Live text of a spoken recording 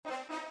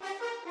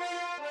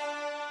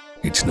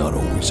It's not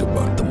always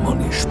about the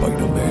money,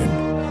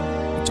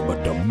 Spider-Man. It's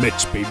about the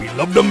Mets, baby.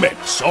 Love the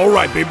Mets. All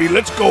right, baby,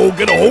 let's go.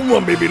 Get a home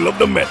run, baby. Love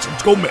the Mets.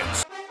 Let's go,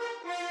 Mets.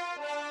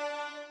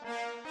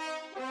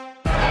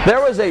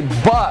 There was a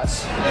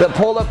bus that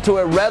pulled up to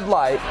a red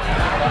light,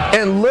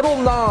 and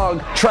Little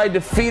Nog tried to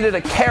feed it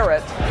a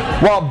carrot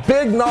while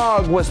Big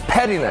Nog was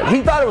petting it.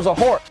 He thought it was a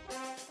horse.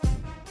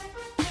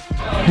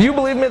 Do you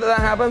believe me that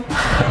happened?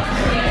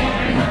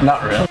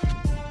 Not really.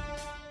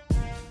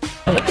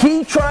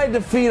 He tried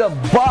to feed a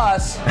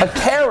bus a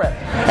carrot,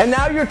 and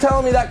now you're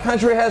telling me that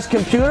country has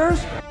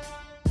computers?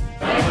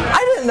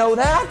 I didn't know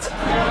that.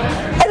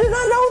 I did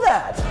not know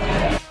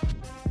that.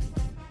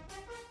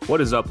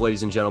 What is up,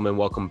 ladies and gentlemen?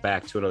 Welcome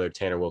back to another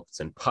Tanner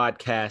Wilkinson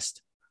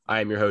podcast. I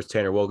am your host,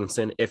 Tanner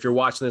Wilkinson. If you're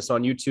watching this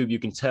on YouTube, you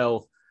can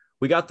tell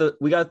we got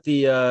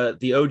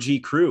the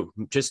OG crew,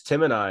 just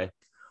Tim and I,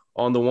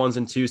 on the ones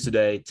and twos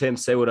today. Tim,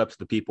 say what up to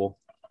the people.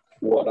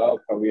 What up?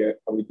 How we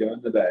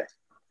doing today?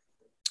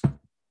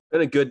 Been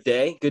a good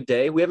day. Good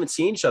day. We haven't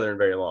seen each other in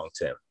very long,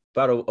 Tim.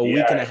 About a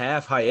week and a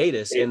half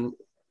hiatus, and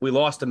we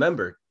lost a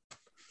member.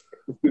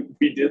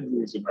 We did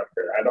lose a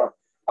member. I don't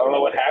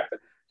know what happened.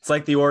 It's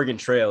like the Oregon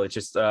Trail. It's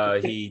just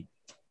he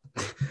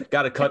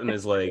got a cut in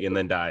his leg and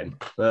then died.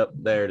 Oh,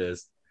 there it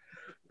is.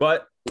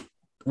 But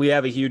we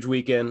have a huge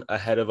weekend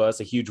ahead of us,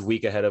 a huge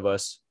week ahead of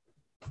us.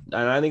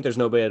 And I think there's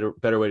no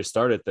better way to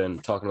start it than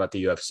talking about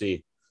the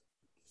UFC.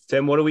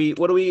 Tim, what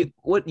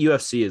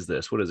UFC is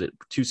this? What is it?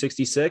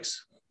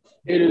 266?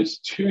 It is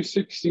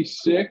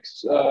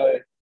 266.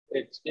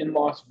 It's in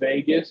Las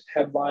Vegas,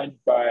 headlined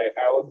by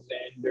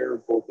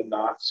Alexander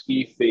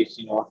Volkanovski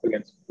facing off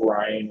against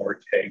Brian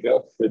Ortega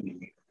for the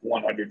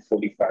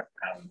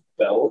 145-pound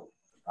belt.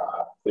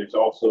 There's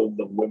also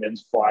the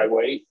women's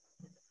flyweight,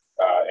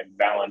 and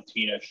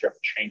Valentina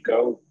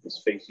Shevchenko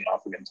is facing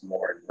off against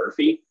Lauren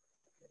Murphy.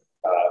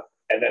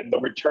 And then the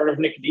return of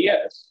Nick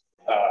Diaz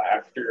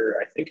after,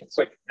 I think it's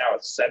like now a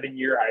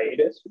 7-year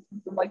hiatus or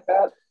something like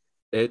that.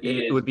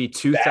 It would be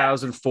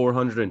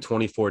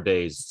 2,424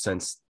 days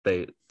since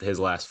his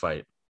last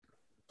fight.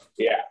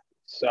 Yeah.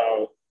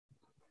 So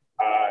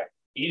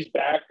he's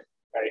back.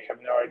 I have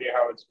no idea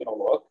how it's going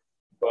to look,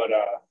 but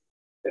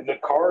the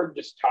card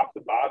just top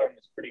to bottom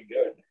is pretty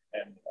good.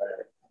 And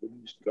we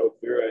can just go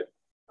through it.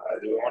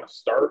 Do we want to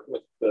start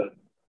with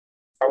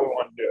how we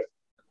want to do it?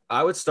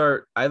 I would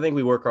start. I think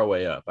we work our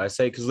way up. I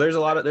say because there's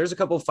a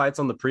couple of fights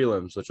on the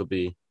prelims, which will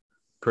be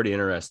pretty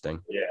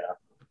interesting. Yeah.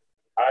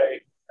 I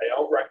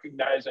don't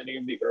recognize any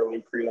of the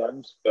early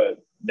prelims,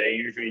 but they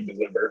usually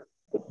deliver.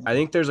 I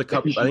think there's a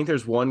couple. I think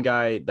there's one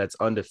guy that's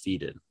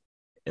undefeated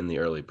in the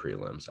early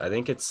prelims. I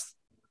think it's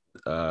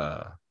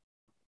the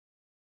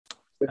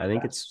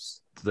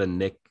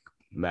Nick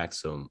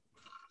Maxim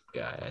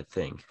guy. I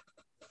think.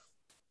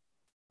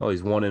 Oh,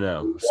 he's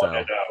 1-0. So.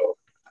 1-0.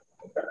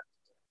 Okay.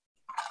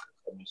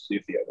 Let me see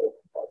if he has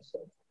open fights.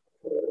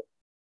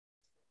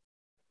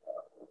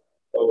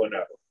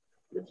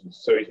 0-0.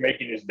 So he's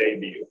making his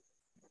debut.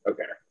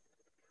 Okay.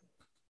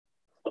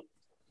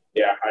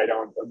 Yeah,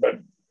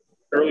 but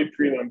early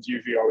prelims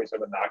usually always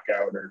have a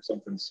knockout or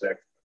something sick.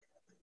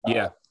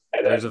 Yeah,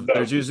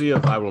 there's usually a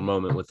viral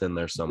moment within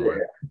there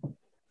somewhere. Yeah.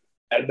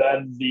 And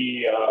then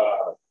the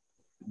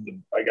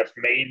I guess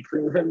main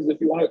prelims,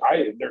 if you want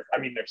to,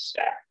 they're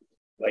stacked.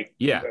 Like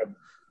yeah,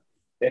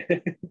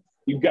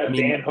 you've got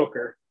Dan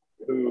Hooker,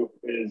 who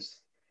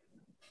is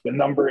the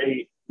number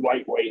 8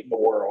 lightweight in the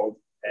world,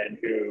 and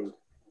who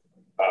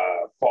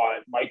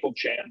fought Michael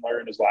Chandler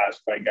in his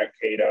last fight, got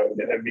KO'd,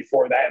 and then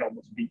before that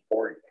almost beat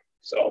Poirier.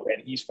 So,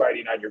 and he's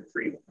fighting on your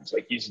prelims.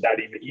 Like he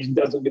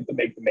doesn't get to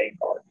make the main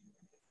card.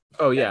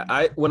 Oh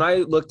yeah, when I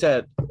looked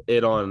at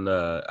it on,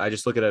 I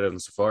just look at it on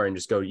Safari and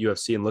just go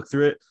UFC and look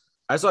through it.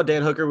 I saw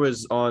Dan Hooker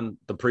was on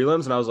the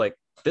prelims, and I was like,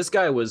 this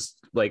guy was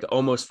like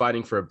almost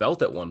fighting for a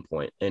belt at one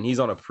point, and he's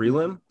on a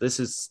prelim. This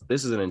is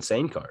an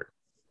insane card.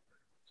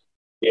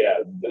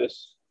 Yeah,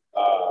 this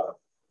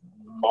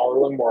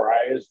Marlon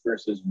Moraes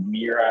versus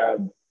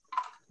Merab.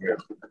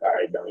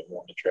 I don't even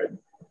want to trade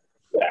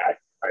that.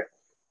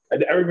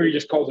 Everybody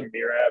just calls him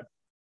Merab.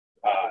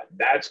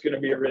 That's going to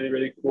be a really,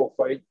 really cool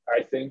fight,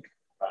 I think.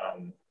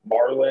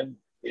 Marlon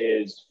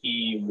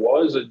he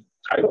was a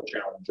title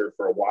challenger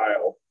for a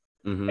while,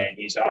 and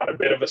he's on a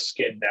bit of a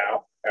skid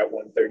now at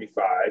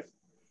 135.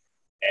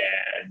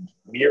 And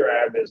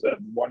Merab is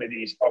one of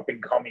these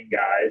up-and-coming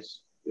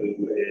guys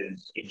who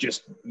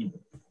he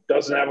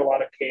doesn't have a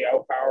lot of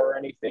KO power or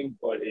anything,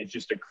 but it's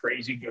just a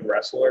crazy good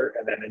wrestler,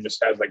 and then it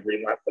just has like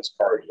relentless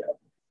cardio.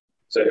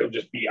 So he'll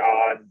just be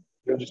on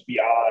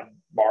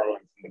Marlon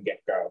from the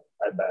get-go.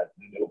 I bet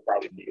it'll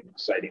probably be an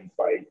exciting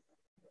fight.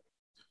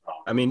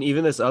 I mean,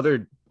 even this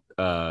other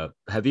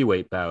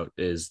heavyweight bout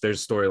there's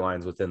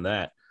storylines within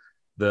that.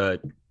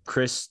 The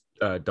Chris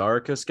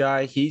Darius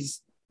guy,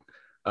 he's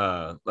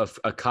a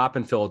cop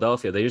in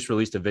Philadelphia. They just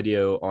released a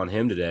video on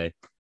him today,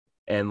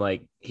 and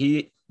like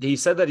he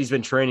said that he's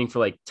been training for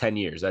like 10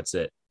 years. That's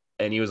it.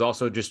 And he was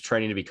also just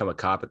training to become a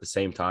cop at the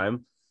same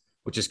time,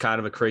 which is kind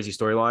of a crazy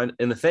storyline.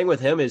 And the thing with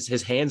him is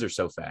his hands are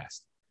so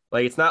fast.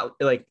 Like, it's not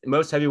like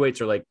most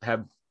heavyweights are like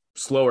have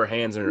slower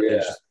hands and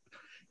Yeah.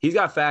 he's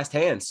got fast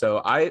hands.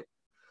 So I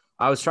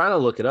was trying to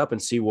look it up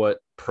and see what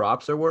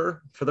props there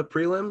were for the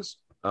prelims.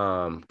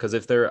 Because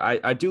if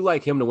I do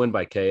like him to win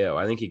by KO.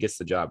 I think he gets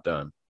the job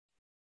done.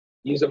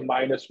 He's a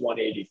minus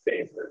 180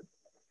 favorite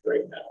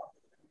right now.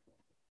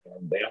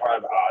 And they don't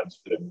have odds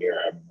for the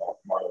Mira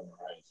Marlon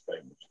Moraes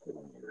fight, which is pretty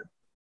weird.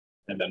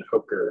 And then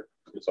Hooker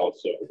is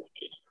also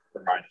 180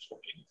 or minus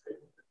 180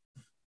 favorite.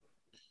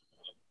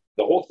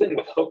 The whole thing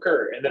with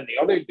Hooker and then the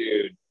other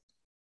dude,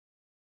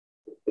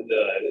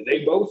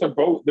 they're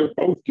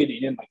both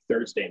getting in like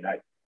Thursday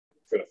night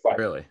for the fight.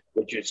 Really?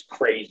 Which is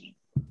crazy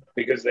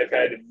because they've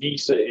had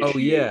visa issues. Oh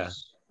yeah.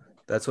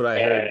 That's what I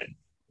heard.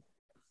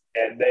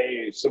 And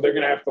they're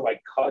gonna have to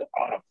like cut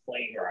on a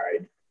plane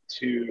ride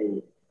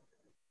to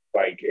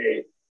like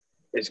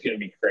it's gonna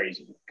be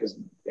crazy because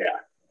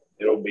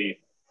it'll be.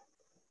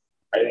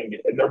 I think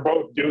they're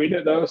both doing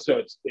it though, so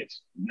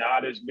it's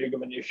not as big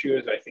of an issue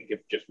as I think if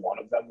just one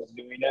of them was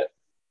doing it.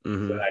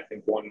 Mm-hmm. Then I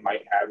think one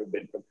might have a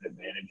bit of an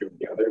advantage over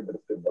the other, but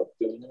if they're both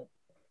doing it,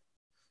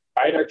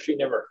 I'd actually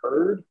never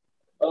heard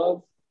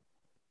of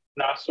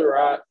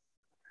Nasrat.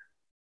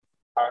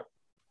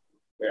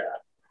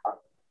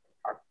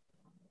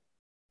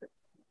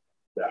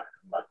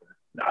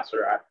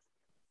 Nasrat,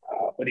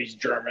 but he's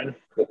German,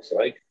 looks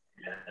like,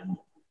 and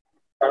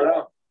I don't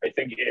know. I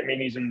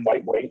mean, he's in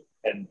lightweight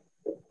and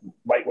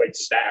lightweight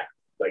stack.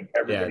 Like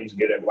everybody's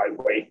good at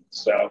lightweight,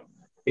 so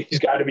he's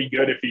got to be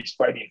good if he's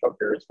fighting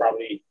Hooker.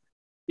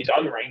 He's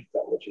unranked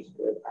though, which is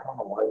good. I don't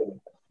know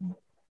why.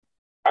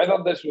 I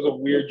thought this was a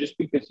weird just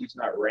because he's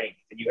not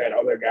ranked, and you had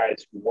other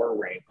guys who were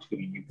ranked who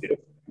you could have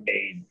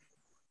made.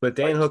 But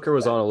Dan Hooker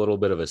was on a little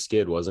bit of a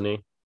skid, wasn't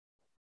he?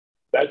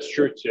 That's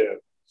true too.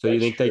 So you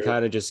think they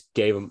kind of just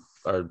gave him,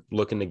 or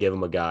looking to give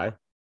him a guy?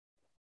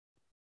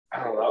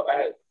 I don't know.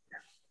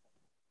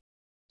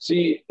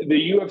 See,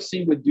 the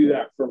UFC would do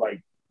that for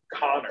like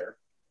Connor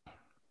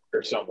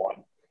or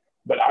someone,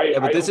 but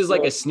this is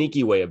like a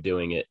sneaky way of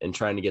doing it and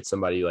trying to get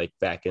somebody like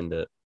back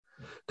into.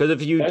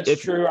 Because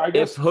true. I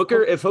guess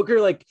if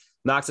Hooker like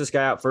knocks this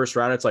guy out first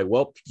round, it's like,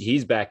 well,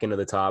 he's back into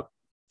the top,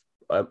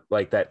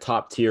 like that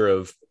top tier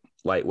of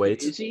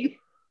lightweights. Is he?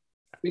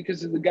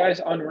 Because the guy's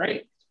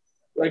unranked.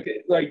 Like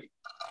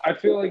I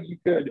feel like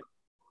there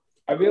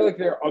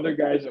are other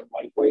guys at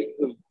lightweight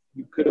who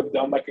you could have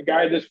done, like a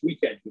guy this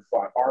weekend who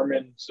fought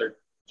Arman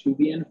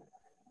Sartubian.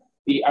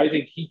 I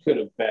think he could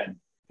have been.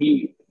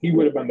 He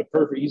would have been the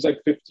perfect. He's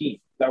like 15.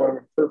 That would have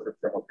been perfect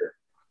for Hooker.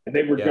 And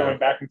they were going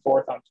back and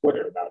forth on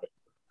Twitter about it.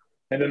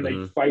 And then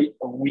they fight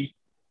a week.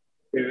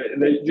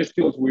 It just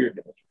feels weird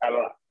to me. I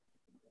don't know.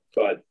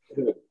 But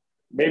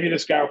maybe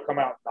this guy will come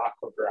out and knock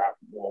Hooker out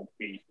and won't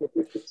be.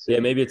 Yeah,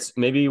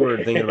 maybe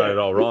we're thinking about it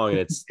all wrong, and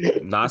it's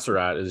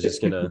Nasrat is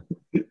just gonna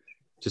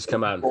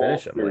come out and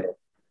finish him. Like,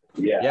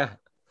 yeah.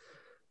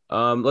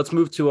 Let's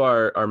move to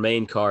our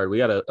main card. We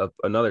got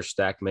another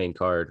stacked main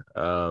card.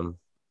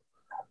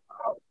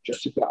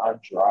 Jessica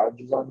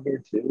Andrade is on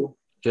here too.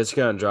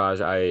 Jessica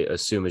Andrade, I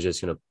assume, is just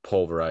going to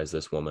pulverize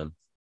this woman.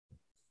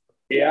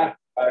 Yeah,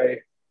 I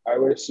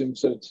would assume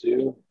so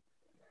too.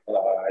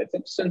 I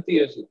think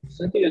Cynthia's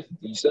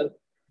decent,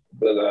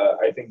 but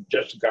I think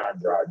Jessica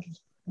Andrade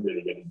is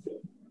really getting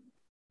good.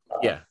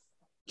 Yeah,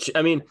 it's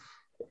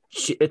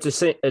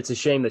a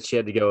shame that she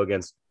had to go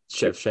against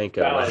Shevchenko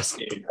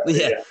last.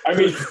 Yeah, I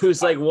mean,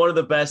 who's like one of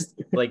the best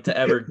like to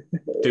ever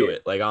do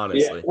it. Like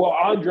honestly, yeah. Well,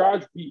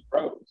 Andrade beat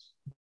Rose.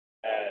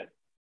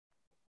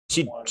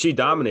 She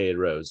dominated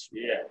Rose.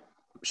 Yeah.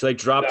 She like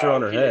dropped her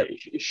on her head.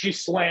 She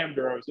slammed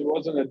Rose. It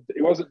wasn't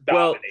dominating.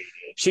 Well,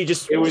 she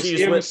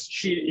went.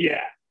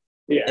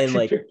 And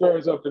she picked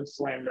Rose up and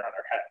slammed her on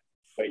her head.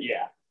 But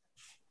yeah.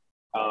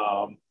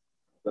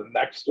 The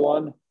next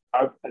one,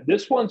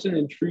 this one's an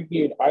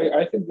intriguing.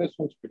 I think this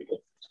one's pretty good.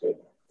 It's good.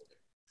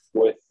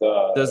 With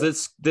does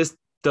this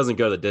doesn't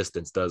go the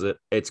distance, does it?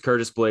 It's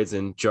Curtis Blades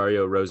and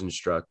Jario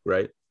Rosenstruck,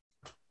 right?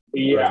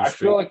 Yeah, I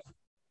feel like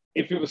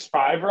if it was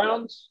 5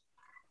 rounds,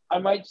 I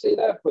might say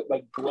that, but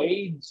like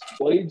Blades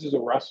is a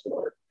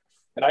wrestler,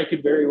 and I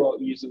could very well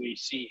easily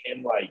see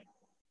him like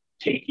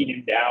taking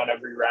him down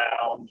every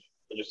round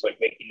and just like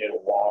making it a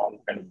long,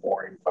 kind of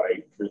boring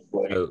fight.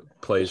 Truthfully,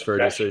 plays for a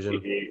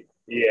decision.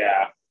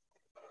 Yeah,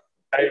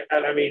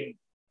 I mean,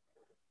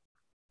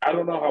 I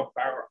don't know how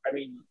power. I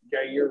mean,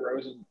 Jair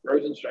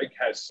Rosenstrike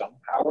has some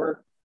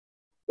power,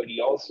 but he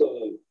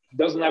also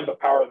doesn't have the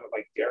power that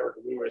like Derek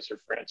Lewis or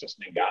Francis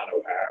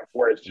Ngannou have,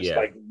 where it's just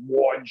like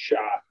one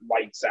shot,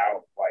 lights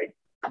out, like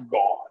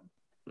gone.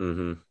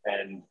 Mm-hmm.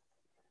 And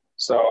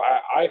so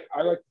I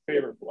like to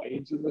favor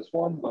Blades in this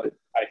one, but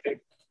I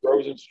think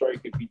Rosenstrike,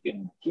 if he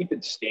can keep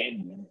it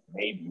standing,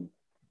 maybe.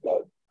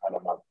 But I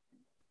don't know.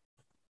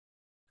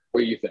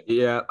 What do you think?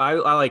 Yeah, I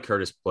like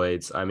Curtis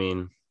Blades. I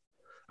mean,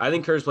 I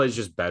think Curtis Blades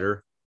is just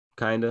better,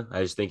 kind of.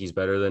 I just think he's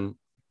better than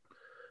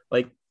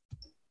like.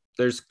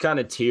 There's kind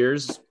of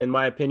tiers, in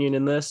my opinion,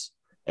 in this.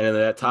 And in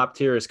that top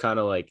tier is kind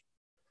of like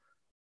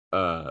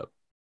Ngannou,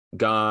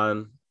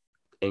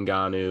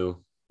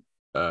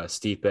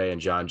 Stipe, and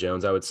John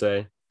Jones, I would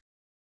say.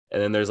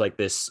 And then there's like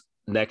this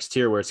next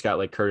tier where it's got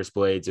like Curtis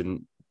Blades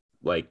and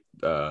like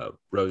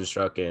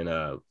Rosenstruck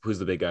and who's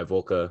the big guy?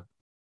 Volkov.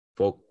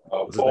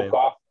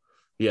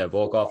 Yeah,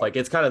 Volkov. Like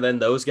it's kind of then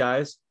those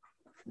guys.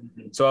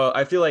 Mm-hmm. So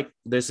I feel like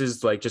this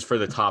is like just for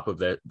the top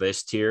of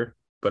this tier,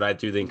 but I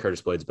do think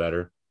Curtis Blades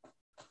better.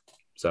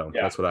 So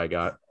that's what I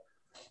got.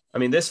 I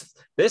mean, this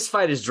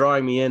fight is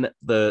drawing me in.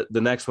 The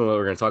next one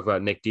we're going to talk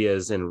about, Nick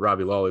Diaz and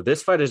Robbie Lawler.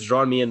 This fight has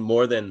drawn me in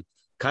more than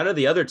kind of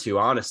the other two,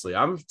 honestly.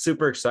 I'm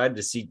super excited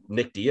to see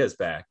Nick Diaz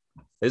back.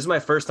 This is my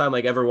first time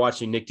like ever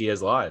watching Nick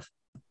Diaz live.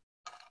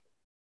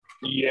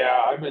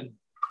 Yeah,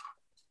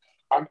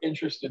 I'm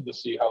interested to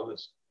see how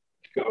this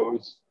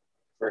goes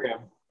for him.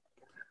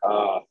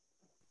 I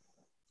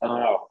don't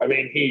know. I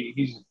mean,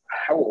 he's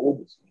how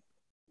old is he?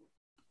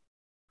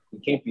 He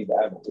can't be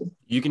that old.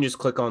 You can just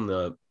click on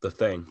the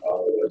thing,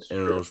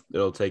 and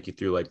it'll take you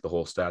through like the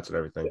whole stats and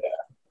everything.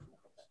 Yeah,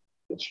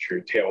 it's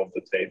true. Tail of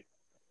the tape.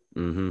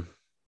 Mm-hmm.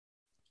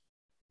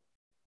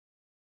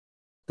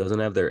 Doesn't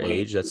have their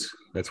age.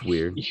 That's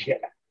weird. Yeah.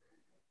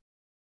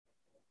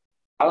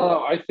 I don't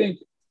know.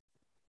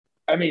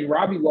 I mean,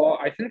 Robbie Law,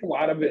 I think a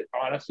lot of it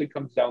honestly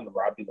comes down to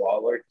Robbie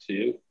Lawler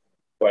too.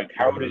 Like,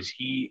 how does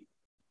he?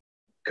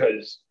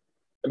 Because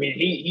I mean,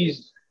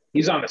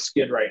 he's on a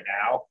skid right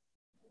now.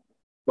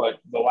 But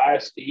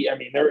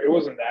it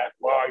wasn't that.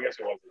 Well, I guess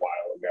it was a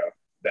while ago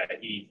that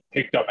he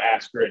picked up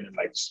aspirin and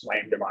like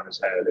slammed him on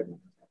his head and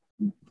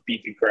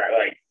beat the crap.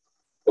 Like,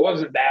 it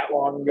wasn't that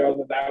long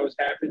ago that was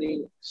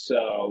happening.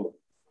 So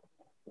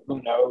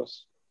who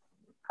knows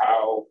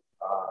how?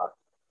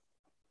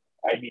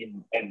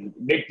 And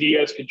Nick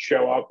Diaz could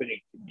show up and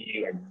he could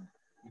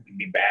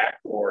be back,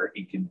 or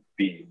he could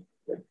be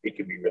it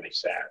could be really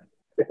sad.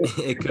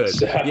 It could.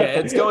 Yeah,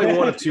 it's going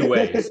one of two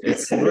ways.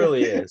 It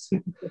really is.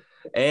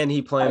 And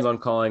he plans on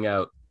calling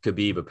out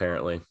Khabib,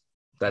 apparently.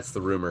 That's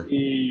the rumor.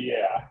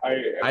 Yeah.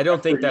 I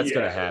don't think that's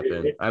going to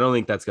happen. I don't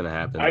think that's going to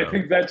happen. I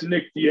think that's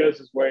Nick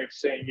Diaz's way of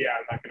saying, yeah,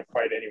 I'm not going to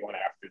fight anyone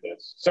after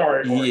this.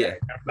 Sorry, Jorge. Yeah.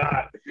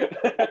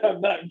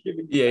 I'm not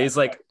giving you he's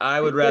like, I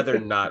would rather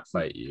not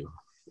fight you,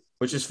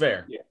 which is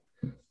fair.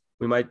 Yeah.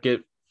 We might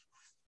get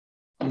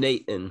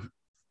Nate and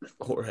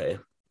Jorge.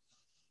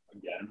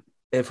 Again.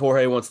 If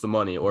Jorge wants the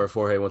money, or if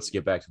Jorge wants to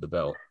get back to the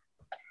belt.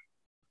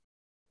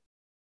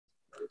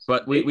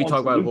 But we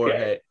talk about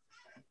Jorge.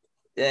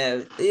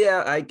 Yeah,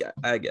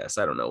 I guess.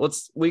 I don't know.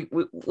 Let's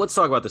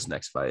talk about this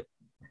next fight.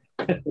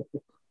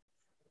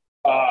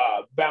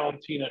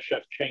 Valentina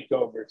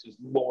Shevchenko versus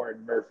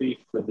Lauren Murphy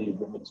for the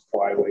women's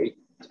flyweight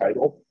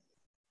title.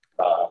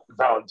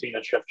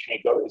 Valentina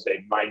Shevchenko is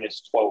a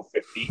minus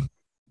 1250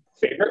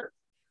 favorite.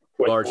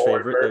 Large Lauren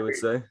favorite, Murphy, they would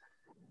say.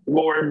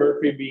 Lauren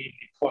Murphy being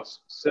plus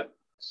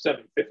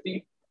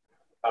 750.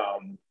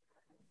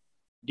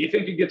 Do you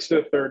think it gets to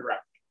the third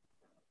round?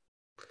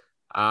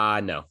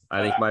 No.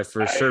 I think my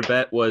for sure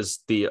bet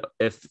was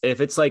if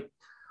it's like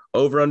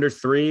over under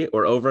 3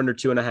 or over under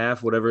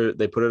 2.5, whatever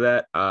they put it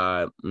at.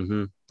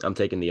 I'm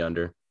taking the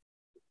under.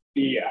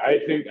 Yeah, I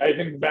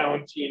think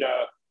Valentina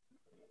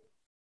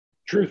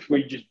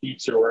truthfully just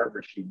beats her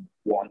wherever she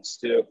wants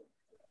to.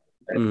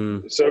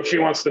 So if she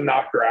wants to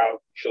knock her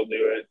out, she'll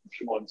do it. If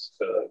she wants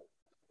to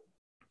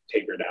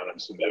take her down and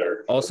submit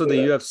her. Also, the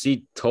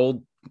UFC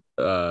told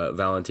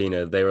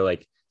Valentina, they were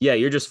like, yeah,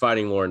 you're just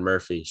fighting Lauren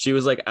Murphy. She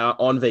was like out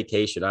on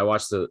vacation. I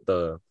watched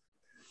the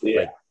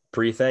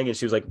pre-thing, and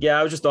she was like, yeah,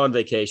 I was just on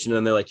vacation.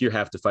 And they're like, you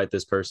have to fight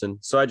this person.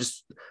 So I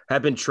just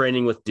have been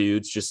training with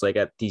dudes just like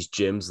at these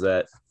gyms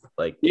that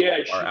like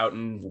are out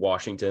in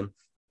Washington.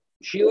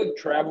 She like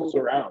travels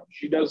around.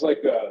 She does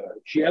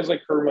she has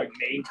like her like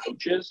main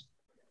coaches,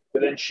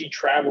 but then she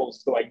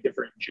travels to like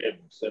different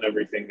gyms and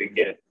everything to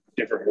get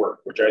different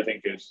work, which I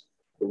think is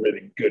a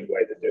really good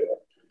way to do it.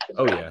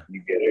 Oh yeah.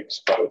 You get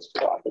exposed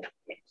to a lot of different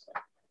things.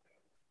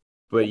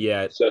 But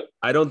yeah,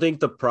 I don't think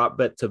the prop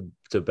bet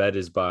to bet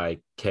is by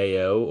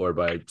KO or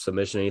by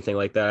submission, anything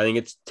like that. I think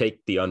it's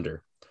take the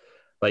under.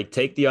 Like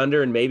take the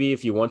under, and maybe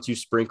if you want to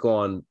sprinkle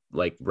on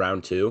like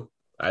round 2,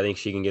 I think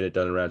she can get it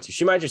done in round 2.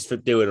 She might just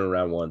do it in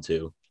round 1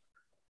 too.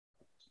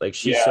 Like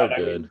she's so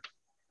good.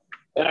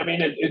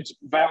 It's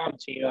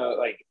Valentina.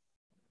 Like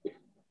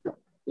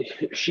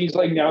she's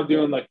like now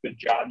doing like the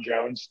John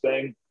Jones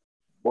thing,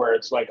 where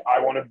it's like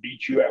I want to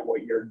beat you at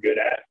what you're good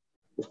at.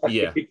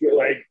 Yeah,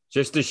 like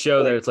just to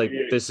show that it's like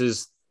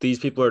these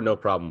people are no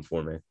problem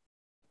for me.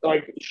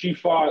 Like she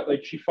fought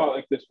like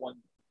this one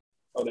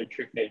other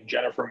chick named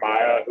Jennifer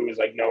Maya, who was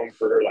like known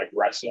for her like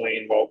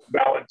wrestling. Well,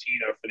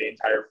 Valentina for the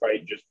entire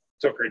fight just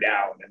took her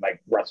down and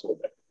like wrestled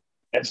her.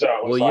 And so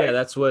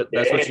that's what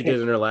she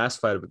did in her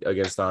last fight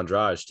against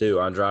Andrade too.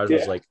 Andrade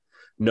was like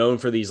known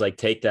for these like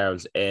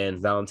takedowns,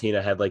 and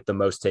Valentina had like the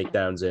most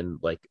takedowns in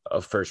like a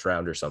first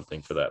round or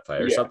something for that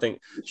fight or something.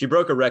 She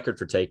broke a record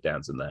for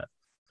takedowns in that.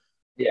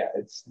 Yeah,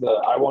 it's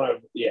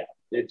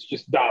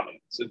just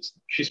dominance.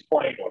 She's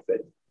playing with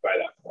it by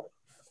that point.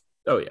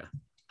 Oh yeah.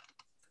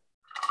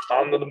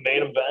 On to the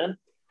main event.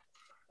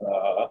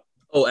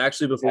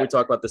 Actually, before we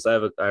talk about this, I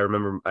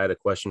remember I had a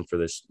question for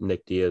this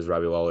Nick Diaz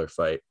Robbie Lawler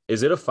fight.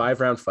 Is it a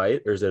 5-round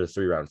fight or is it a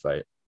 3-round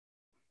fight?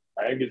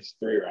 I think it's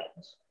 3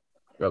 rounds.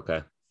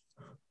 Okay.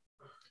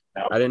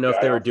 Now, I didn't know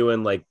if they were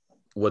doing like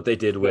what they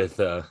did with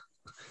the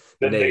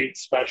Nate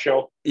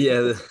special.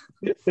 Yeah.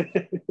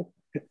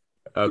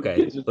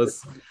 Okay.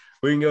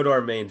 We can go to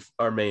our main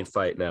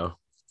fight now.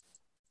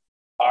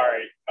 All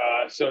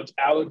right. So it's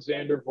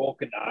Alexander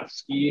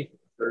Volkanovski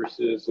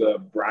versus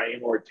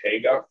Brian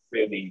Ortega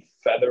for the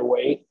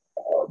featherweight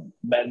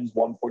men's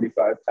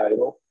 145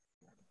 title.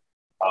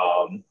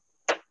 I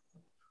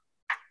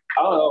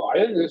don't know. I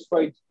think this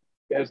fight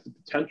has the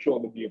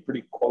potential to be a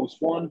pretty close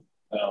one.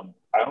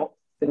 I don't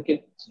think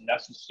it's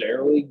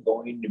necessarily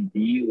going to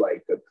be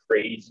like a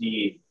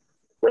crazy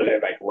where they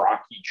like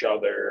rock each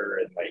other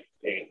and like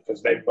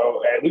because they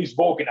both, at least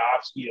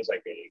Volkanovski is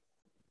like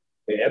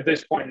at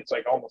this point it's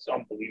like almost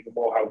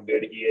unbelievable how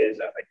good he is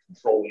at like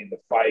controlling the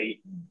fight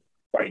and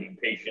fighting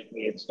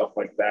patiently and stuff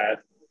like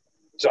that.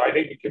 So I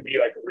think it could be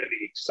like a really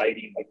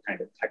exciting like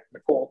kind of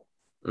technical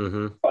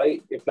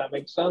fight, if that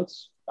makes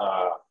sense.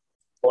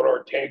 But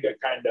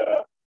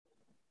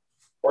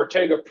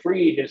Ortega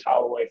pre his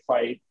Holloway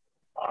fight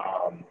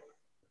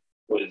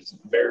was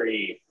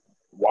very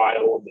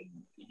wild, and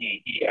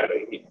he had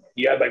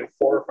like a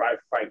 4 or 5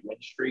 fight win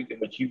streak in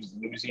which he was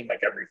losing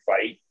like every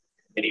fight,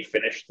 and he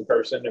finished the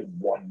person and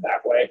won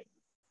that way.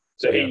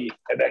 So and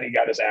then he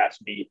got his ass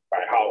beat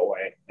by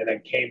Holloway, and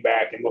then came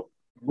back and looked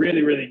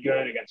really, really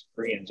good against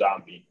Korean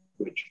Zombie,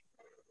 which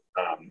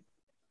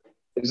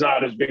is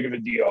not as big of a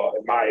deal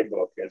in my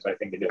book as I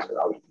think it is with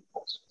other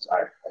people's.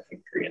 I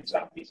think Korean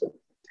Zombie's a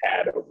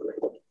tad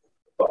overrated,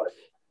 but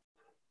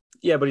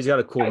but he's got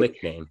a cool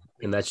nickname,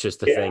 and that's just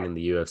the thing in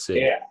the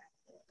UFC.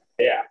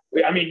 Yeah.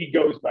 I mean, he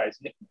goes by his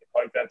nickname.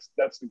 Like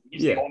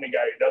he's the only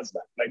guy who does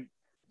that. Like,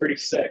 pretty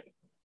sick.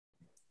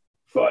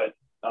 But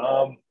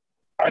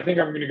I think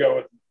I'm going to go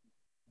with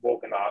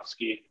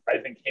Volkanovski. I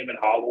think him and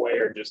Holloway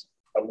are just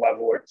a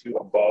level or two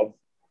above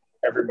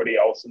everybody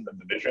else in the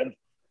division.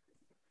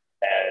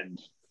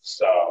 And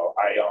so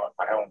I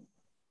don't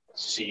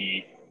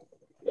see,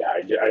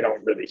 I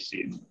don't really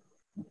see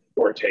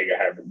Ortega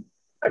having,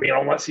 I mean,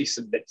 unless he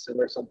submits him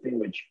or something,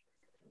 which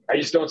I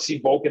just don't see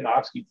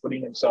Volkanovski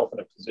putting himself in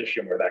a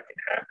position where that can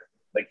happen.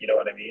 Like, you know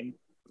what I mean?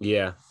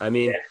 Yeah. I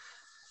mean,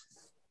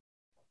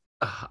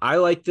 I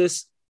like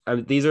this. I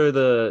mean,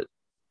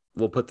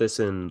 we'll put this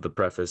in the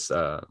preface.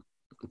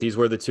 These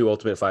were the 2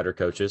 Ultimate Fighter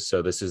coaches.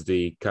 So this is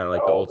the kind of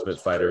like the Ultimate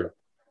Fighter.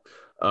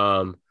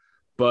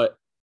 But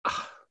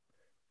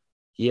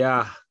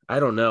yeah, I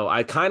don't know.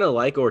 I kind of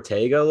like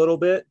Ortega a little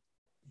bit,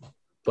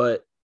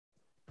 but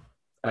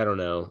I don't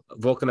know.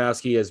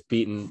 Volkanovski has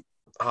beaten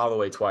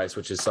Holloway twice,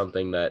 which is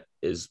something that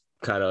is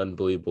kind of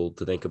unbelievable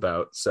to think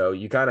about. So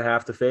you kind of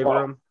have to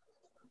favor him.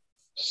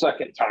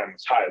 Second time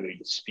is highly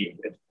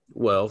disputed.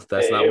 Well,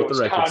 that's not what the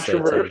record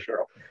says.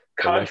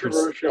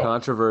 Controversial.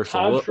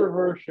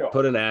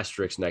 Put an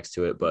asterisk next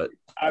to it, but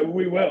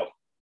we will.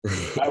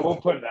 I will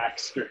put an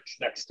asterisk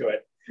next to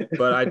it.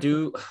 But I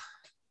do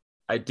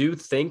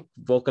think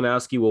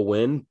Volkanovski will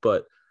win,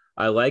 but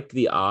I like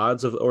the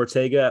odds of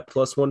Ortega at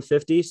plus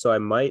 150, so I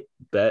might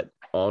bet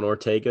on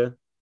Ortega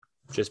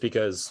just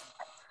because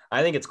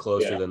I think it's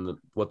closer than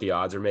what the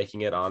odds are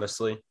making it,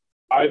 honestly.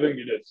 I think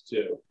it is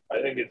too.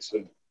 I think it's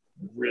a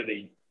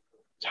really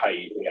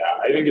tight. Yeah,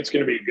 I think it's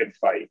going to be a good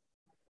fight.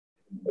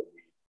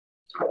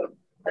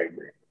 I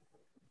agree.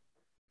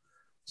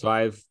 So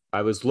I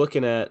was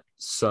looking at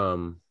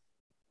some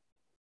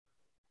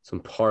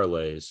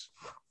parlays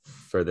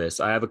for this.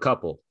 I have a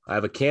couple. I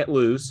have a can't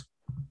lose,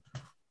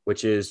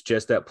 which is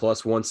just at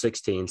plus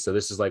 116. So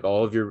this is like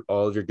all of your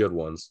good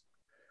ones.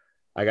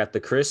 I got the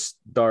Chris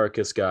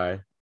Darkus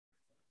guy,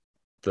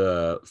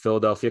 the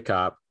Philadelphia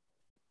cop.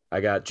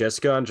 I got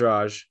Jessica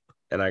Andrade,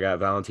 and I got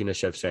Valentina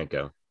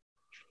Shevchenko.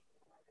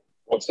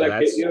 What's that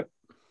get you?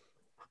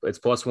 It's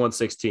plus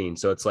 116.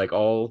 So it's like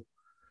all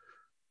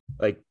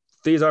like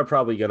these are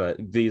probably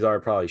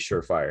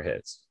surefire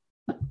hits.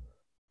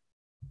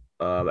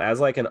 As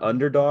like an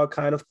underdog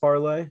kind of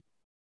parlay.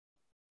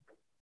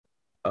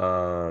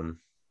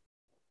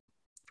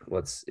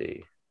 Let's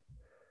see.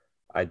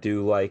 I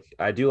do like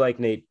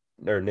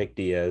Nick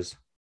Diaz,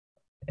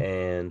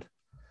 and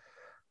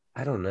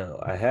I don't know.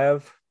 I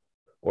have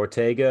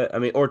Ortega. I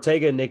mean,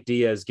 Ortega and Nick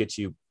Diaz gets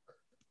you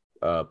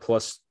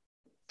plus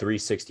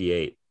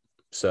 368.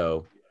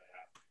 So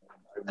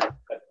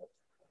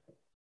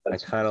I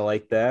kind of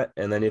like that.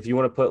 And then if you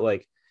want to put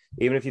like,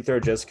 even if you throw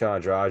Jessica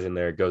Andrade in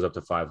there, it goes up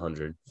to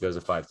 500. It goes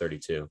to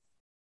 532.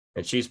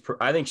 And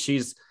I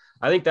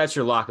think that's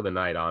your lock of the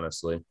night,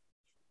 honestly.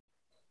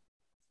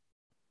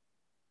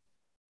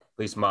 At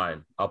least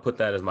mine. I'll put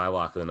that as my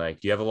lock of the night.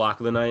 Do you have a lock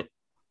of the night?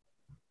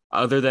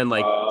 Other than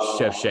like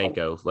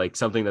Shevchenko, like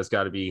something that's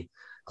got to be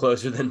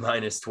closer than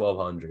minus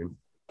 1,200.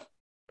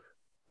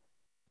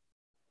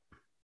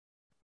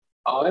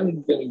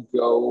 I'm going to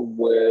go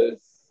with.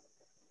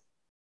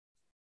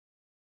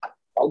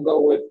 I'll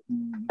go with.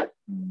 No,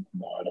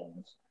 I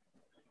don't.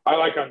 I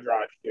like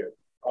Andrade too.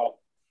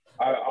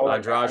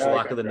 Andrade,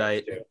 lock of the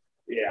night. Too.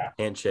 Yeah.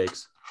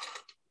 Handshakes.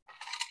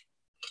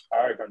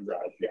 I like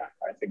Andrade. Yeah,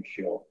 I think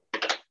she'll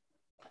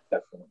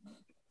definitely.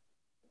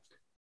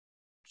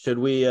 Should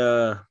we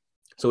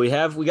So we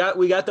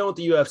got done with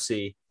the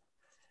UFC,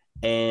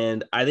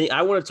 and I think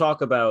I want to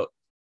talk about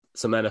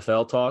some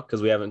NFL talk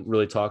because we haven't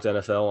really talked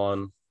NFL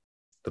on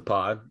the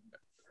pod.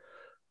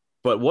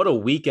 But what a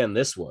weekend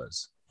this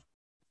was.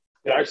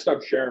 Did I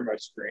stop sharing my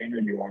screen,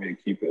 or do you want me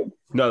to keep it?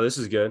 No, this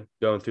is good.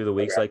 Going through the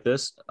weeks like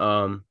this.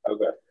 Okay.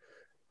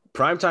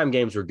 Primetime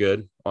games were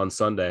good on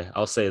Sunday.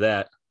 I'll say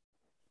that.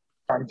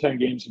 Primetime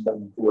games have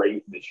been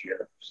great this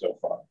year so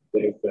far.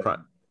 They've been.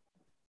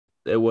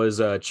 It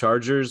was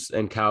Chargers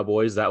and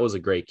Cowboys. That was a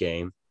great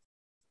game.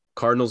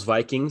 Cardinals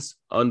Vikings,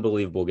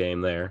 unbelievable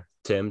game there.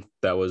 Tim,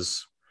 that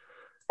was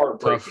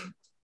tough.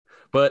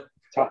 But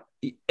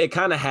it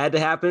kind of had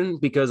to happen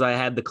because I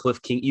had the Cliff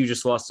King. You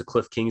just lost the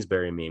Cliff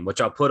Kingsbury meme,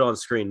 which I'll put on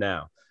screen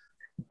now.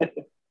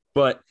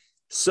 But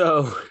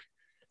so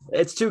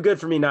it's too good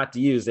for me not to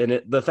use.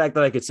 And the fact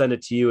that I could send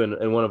it to you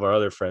and one of our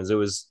other friends, it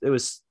was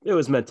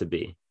meant to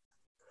be.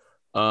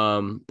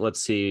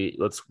 Let's see.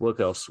 Let's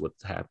look else what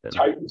happened.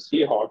 Titans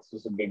Seahawks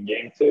was a big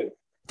game too.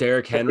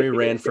 Derrick Henry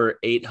ran for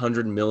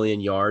 800 million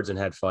yards and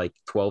had like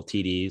 12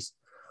 TDs.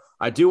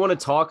 I do want to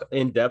talk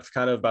in depth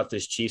kind of about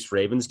this Chiefs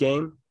Ravens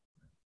game.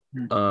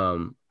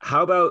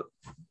 How about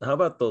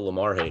the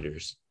Lamar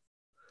haters?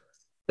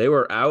 They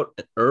were out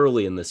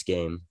early in this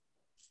game,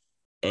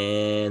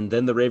 and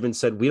then the Ravens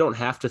said we don't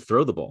have to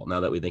throw the ball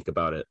now that we think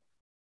about it.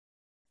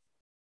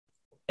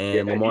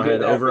 And Lamar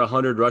had over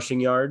 100 rushing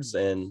yards,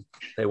 and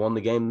they won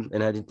the game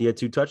and he had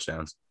 2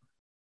 touchdowns.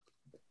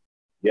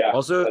 Yeah.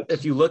 Also,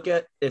 if you looked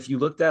at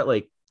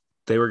like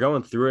they were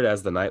going through it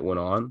as the night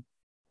went on,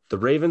 the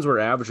Ravens were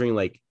averaging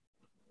like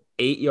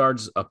 8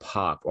 yards a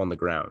pop on the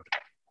ground.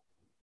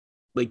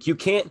 Like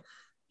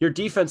your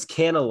defense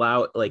can't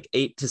allow like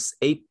 8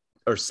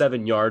 or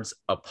 7 yards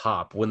a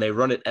pop when they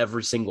run it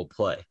every single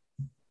play.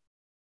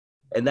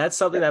 And that's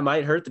something that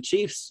might hurt the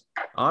Chiefs,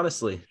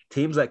 honestly.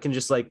 Teams that can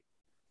just like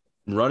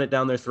run it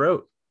down their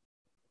throat.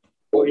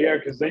 Well, yeah,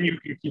 because then you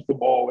can keep the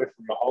ball away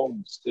from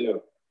Mahomes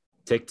too.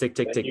 Tick, tick,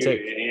 tick, tick, tick.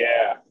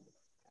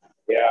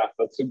 Yeah,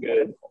 that's a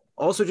good.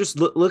 Also, just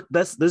look.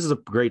 This is a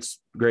great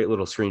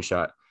little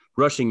screenshot.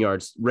 Rushing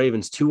yards,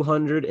 Ravens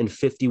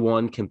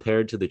 251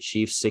 compared to the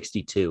Chiefs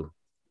 62.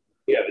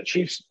 Yeah, the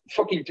Chiefs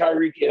fucking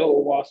Tyreek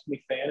Hill lost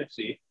me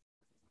fantasy.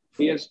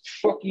 He is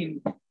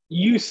fucking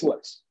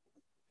useless.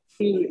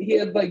 He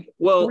had like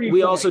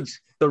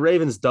the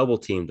Ravens double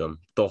teamed him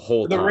the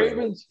whole time.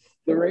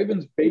 The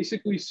Ravens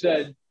basically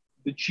said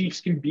the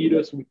Chiefs can beat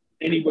us with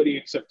anybody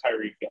except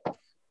Tyreek Hill.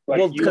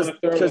 Like,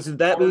 because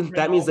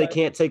that means they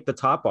can't take the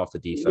top off the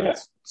defense. Yeah.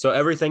 So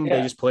everything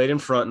they just played in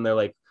front, and they're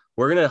like,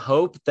 we're gonna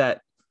hope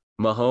that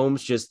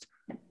Mahomes just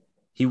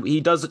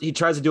he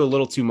tries to do a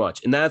little too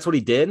much, and that's what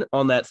he did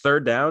on that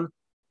third down.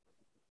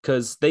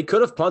 Because they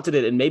could have punted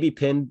it and maybe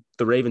pinned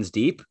the Ravens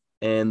deep,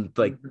 and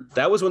like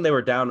that was when they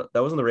were down.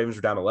 That was when the Ravens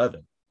were down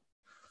 11.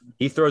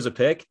 He throws a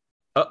pick.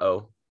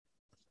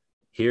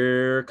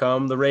 Here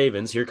come the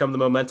Ravens. Here come the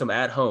momentum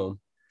at home.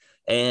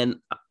 And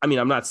I mean,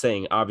 I'm not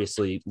saying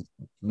obviously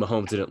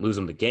Mahomes didn't lose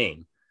him the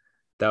game.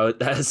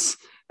 That's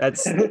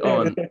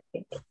on.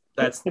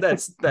 That's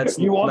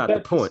you want not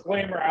that the point.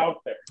 Disclaimer out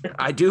there.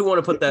 I do want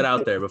to put that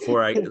out there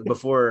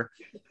before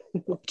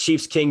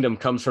Chiefs Kingdom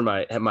comes from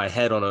my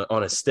head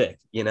on a stick,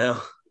 you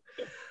know.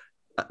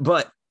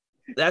 But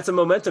that's a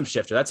momentum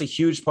shifter. That's a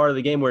huge part of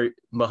the game where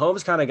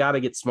Mahomes kind of got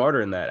to get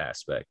smarter in that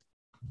aspect,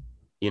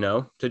 you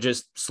know, to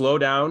just slow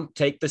down,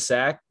 take the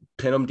sack,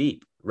 pin them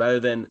deep, rather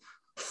than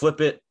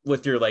flip it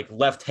with your like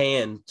left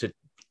hand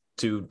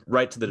to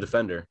right to the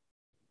defender.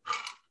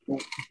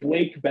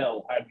 Blake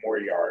Bell had more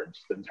yards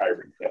than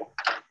Tyreek Hill.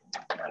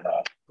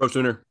 Pro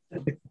Sooner.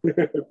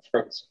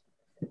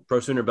 Pro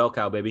Sooner bell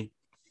cow, baby.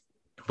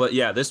 But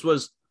yeah, this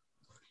was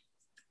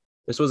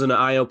an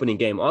eye-opening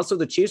game. Also,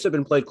 the Chiefs have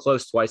been played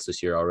close twice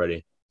this year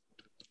already.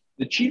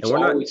 The Chiefs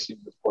always seem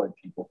to play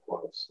people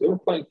close. They were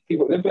playing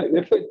people. They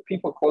played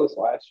people close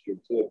last year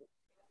too.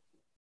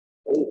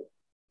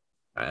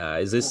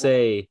 Is this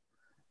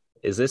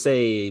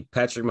a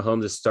Patrick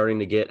Mahomes is starting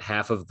to get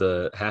half of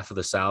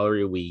the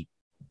salary? We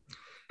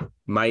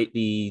might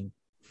be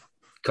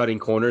cutting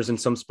corners in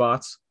some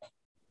spots.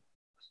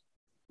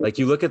 Like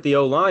you look at the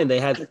O-line,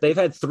 they've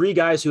had 3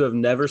 guys who have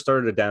never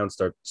started a down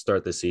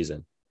start this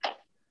season.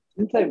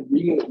 Didn't they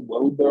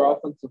reload their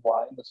offensive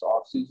line this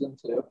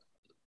offseason too?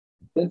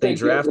 They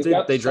drafted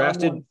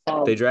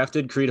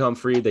Creed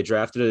Humphrey. They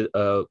drafted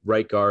a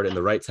right guard, and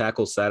the right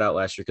tackle sat out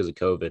last year because of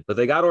COVID. But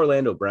they got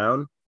Orlando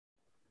Brown,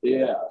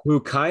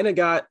 who kind of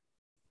got,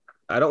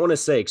 I don't want to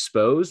say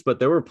exposed, but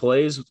there were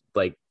plays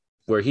like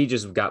where he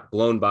just got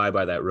blown by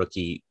that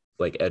rookie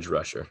like edge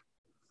rusher.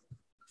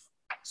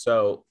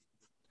 So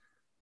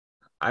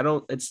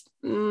I'll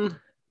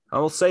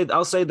say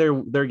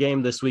their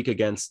game this week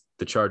against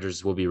the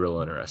Chargers will be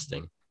real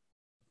interesting.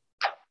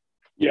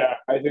 Yeah,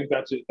 I think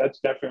that's it. That's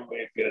definitely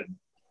a good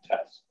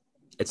test.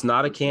 It's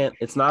not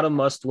a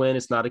must win.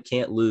 It's not a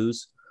can't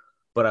lose,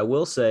 but I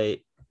will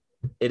say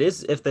it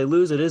is. If they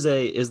lose,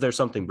 is there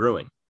something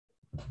brewing?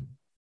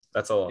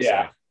 That's all I'll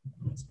say.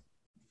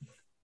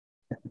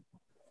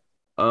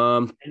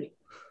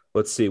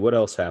 Let's see what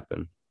else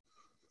happened.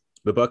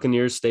 The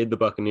Buccaneers stayed the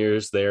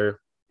Buccaneers. They're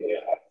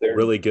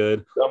really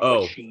good.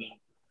 Oh,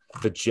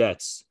 the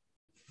Jets.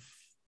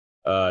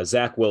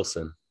 Zach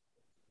Wilson.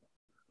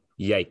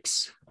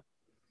 Yikes.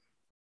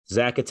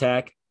 Zach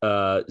Attack,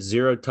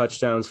 0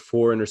 touchdowns,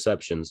 4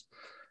 interceptions.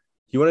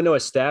 You want to know a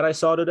stat I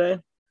saw today?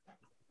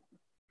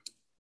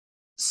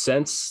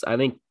 Since, I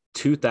think,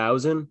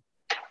 2000,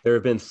 there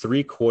have been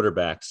 3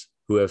 quarterbacks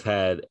who have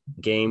had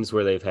games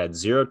where they've had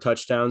 0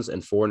 touchdowns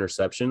and 4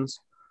 interceptions.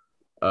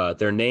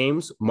 Their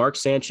names, Mark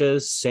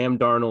Sanchez, Sam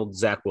Darnold,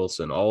 Zach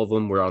Wilson. All of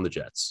them were on the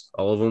Jets.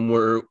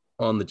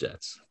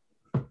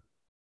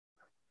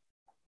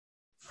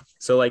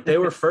 So, like, they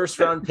were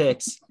first-round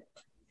picks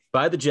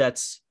by the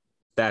Jets.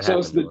 That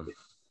happened.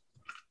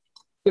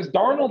 Because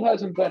Darnold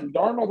hasn't been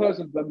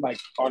like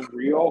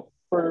unreal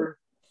for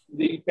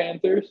the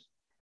Panthers,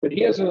 but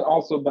he hasn't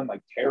also been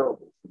like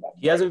terrible for them.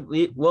 He hasn't.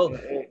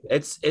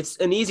 It's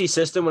an easy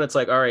system when it's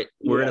like, all right,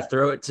 we're gonna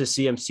throw it to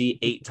CMC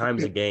 8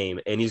 times a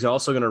game, and he's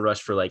also gonna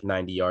rush for like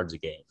 90 yards a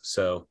game.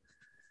 So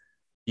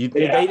they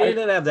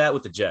didn't have that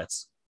with the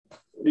Jets.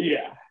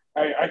 Yeah,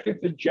 I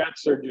think the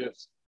Jets are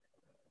just.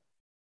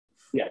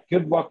 Yeah,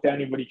 good luck to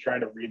anybody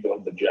trying to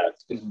rebuild the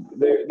Jets because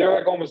they're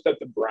like almost at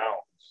the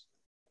Browns.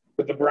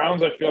 But the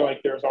Browns, I feel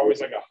like there's always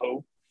like a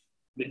hope.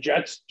 The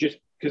Jets just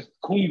because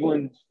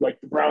Cleveland,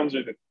 like the Browns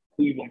are the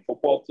Cleveland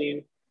football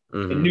team.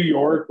 Mm-hmm. In New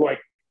York,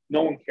 like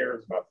no one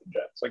cares about the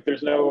Jets. Like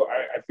there's no,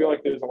 I feel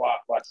like there's a lot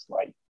less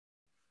like.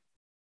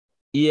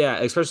 Yeah,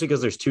 especially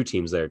because there's 2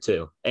 teams there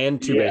too,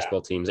 and 2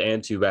 baseball teams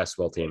and 2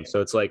 basketball teams.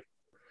 So it's like,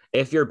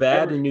 if you're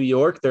bad in New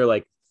York, they're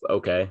like,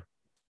 okay,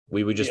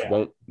 we just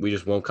won't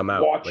come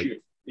out. Watch like,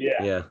 you.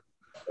 Yeah.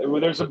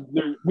 Well,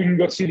 we can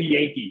go see the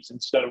Yankees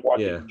instead of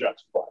watching the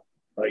Jets play.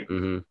 Like,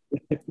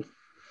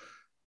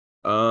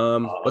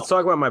 let's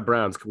talk about my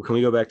Browns. Can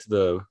we go back to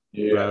the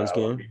Browns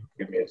game?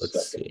 Give me a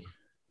let's second. See.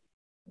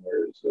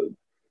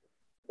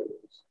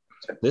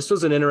 This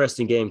was an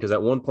interesting game because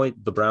at one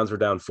point the Browns were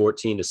down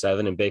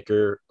 14-7, and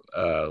Baker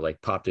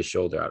popped his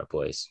shoulder out of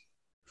place.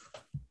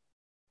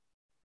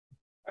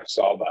 I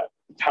saw that.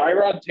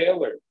 Tyrod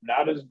Taylor,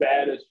 not as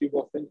bad as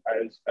people think.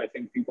 I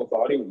think people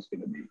thought he was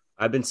going to be.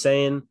 I've been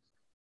saying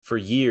for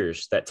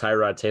years that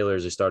Tyrod Taylor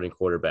is a starting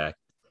quarterback.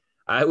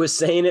 I was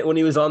saying it when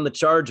he was on the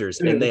Chargers,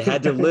 and they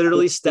had to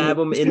literally stab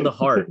him in the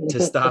heart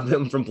to stop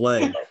him from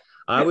playing.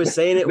 I was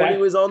saying it when he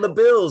was on the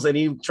Bills, and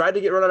he tried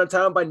to get run out of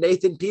town by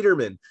Nathan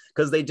Peterman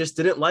because they just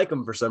didn't like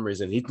him for some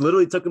reason. He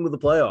literally took him to the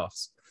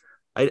playoffs.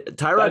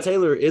 Tyrod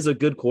Taylor is a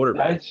good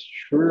quarterback. That's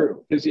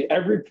true because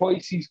every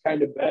place he's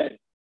kind of been,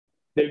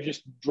 they've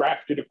just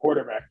drafted a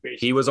quarterback.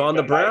 Basically, he was on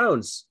the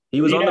Browns. He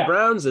was on the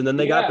Browns, and then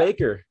they got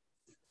Baker.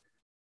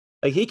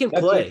 Like he can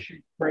play.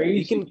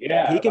 Crazy.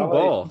 He can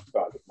ball.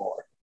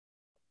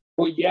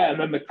 Well, and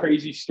then the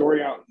crazy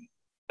story out in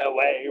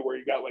LA where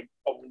you got like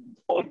a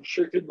lung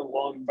shirt in the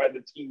lung by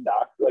the team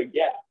doctor. Like,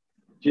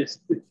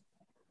 just.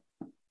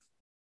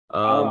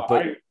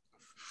 But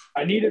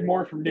I needed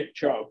more from Nick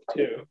Chubb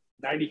too.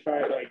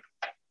 95, like.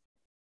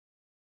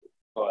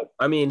 But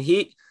I mean,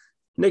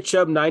 Nick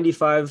Chubb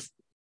 95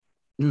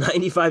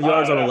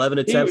 yards on 11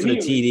 attempts and a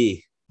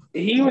TD.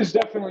 He was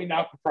definitely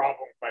not the problem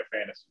with my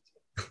fantasy team.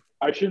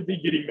 I shouldn't be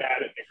getting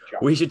mad at Nick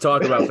Chubb. We should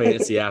talk about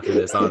fantasy after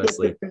this,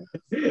 honestly.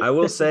 I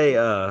will say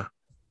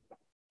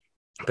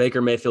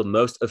Baker Mayfield,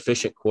 most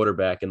efficient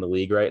quarterback in the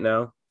league right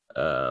now.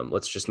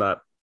 Let's just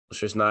not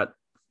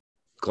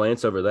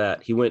glance over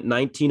that. He went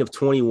 19 of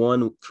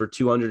 21 for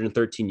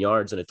 213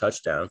 yards and a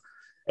touchdown.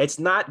 It's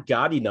not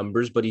gaudy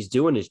numbers, but he's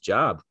doing his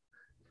job.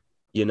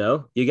 You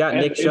know, you got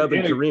Nick Chubb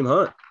and Kareem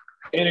Hunt.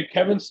 In a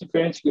Kevin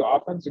Stefanski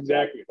offense,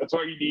 exactly. That's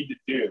all you need to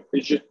do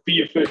is just be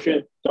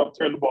efficient. Don't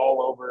turn the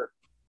ball over.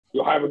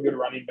 You'll have a good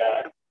running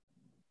back.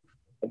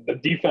 And the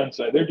defense,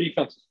 their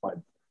defense is quite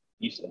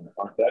decent,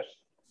 aren't they?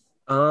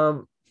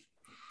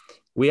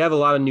 We have a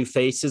lot of new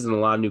faces and a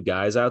lot of new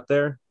guys out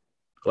there.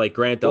 Like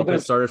Grant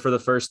Delpit started for the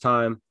first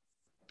time.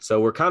 So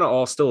we're kind of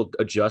all still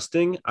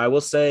adjusting. I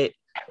will say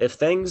if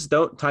things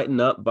don't tighten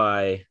up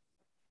by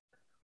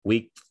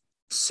week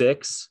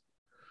 6,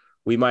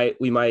 we might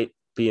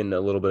be in a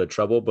little bit of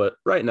trouble, but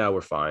right now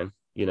we're fine.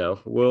 You know,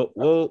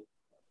 we'll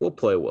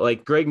play well.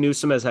 Like Greg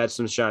Newsome has had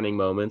some shining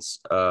moments.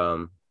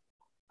 The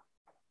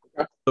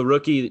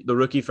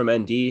rookie from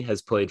ND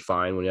has played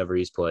fine whenever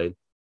he's played,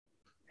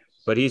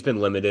 but he's been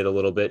limited a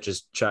little bit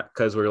just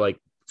because we're like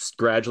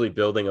gradually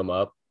building him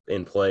up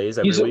in plays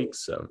every week.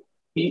 So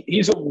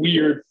he's a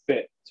weird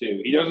fit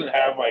too. He doesn't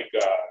have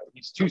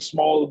he's too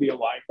small to be a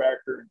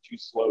linebacker and too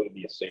slow to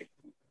be a safety.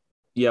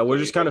 Yeah, we're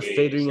just kind of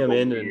fitting him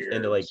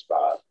into like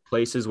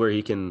places where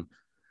he's kind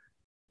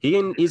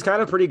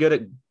of pretty good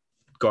at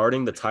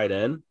guarding the tight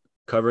end,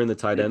 covering the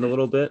tight end a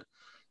little bit.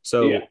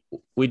 So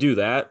we do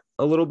that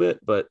a little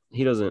bit, but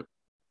he's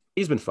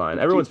been fine.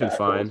 Everyone's been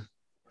fine.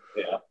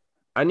 Yeah.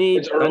 I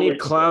need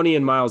Clowney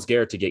and Myles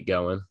Garrett to get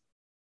going.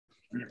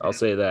 I'll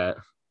say that.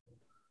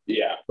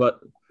 Yeah.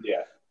 But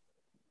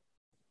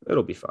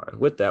it'll be fine.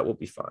 With that, we'll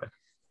be fine.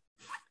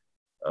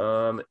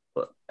 And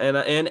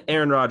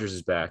Aaron Rodgers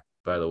is back,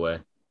 by the way.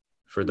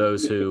 For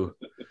those who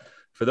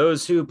for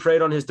those who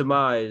preyed on his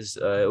demise,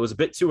 it was a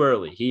bit too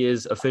early. He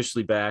is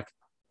officially back.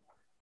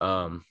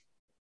 And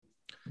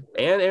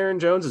Aaron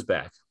Jones is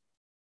back.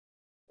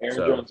 Aaron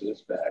Jones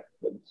is back.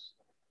 That's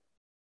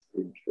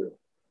pretty true.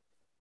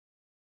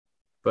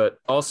 But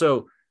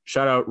also,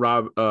 shout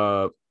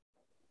out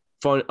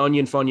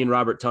Onion Funyon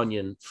Robert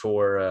Tunyon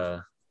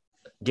for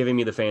giving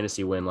me the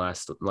fantasy win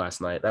last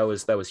night. That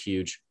was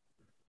huge.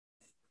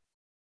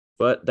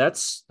 But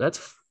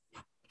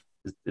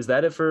is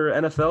that it for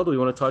NFL? Do we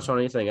want to touch on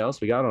anything else?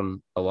 We got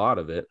on a lot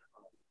of it.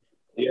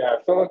 Yeah,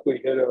 I feel like we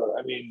hit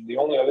the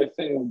only other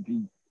thing would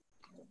be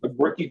the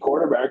rookie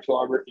quarterbacks. A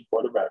lot of rookie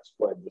quarterbacks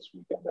played this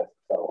weekend, I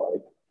felt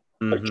like.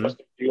 Like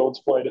Justin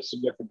Fields played a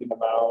significant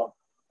amount.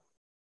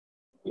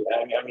 Yeah,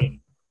 I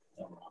mean,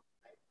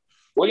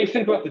 what do you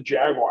think about the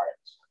Jaguars?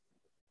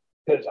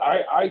 Because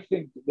I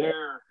think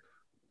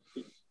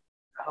I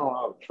don't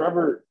know,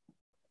 Trevor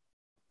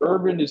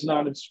Urban is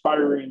not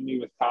inspiring me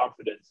with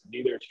confidence.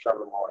 Neither is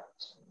Trevor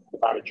Lawrence.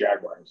 If I'm a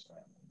Jaguars fan,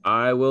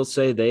 I will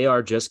say they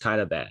are just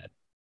kind of bad.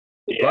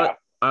 Yeah. But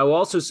I will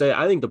also say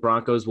I think the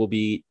Broncos will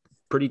be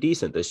pretty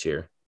decent this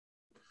year.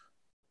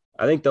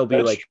 I think they'll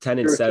be like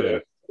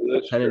 10-7.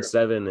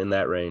 10-7 in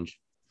that range.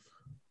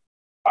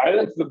 I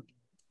think the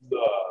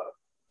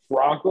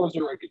Broncos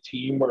are like a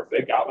team where if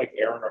they got like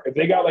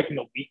an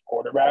elite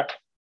quarterback,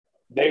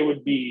 they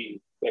would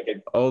be like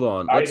a. Hold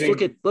on,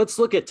 let's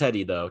look at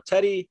Teddy though.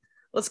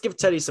 Let's give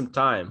Teddy some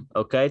time,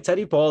 okay?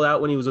 Teddy balled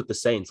out when he was with the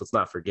Saints. Let's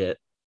not forget.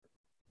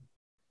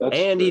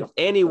 He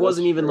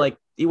wasn't even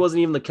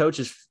the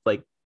coach's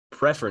like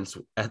preference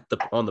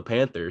on the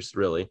Panthers,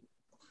 really.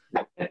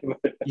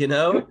 You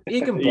know,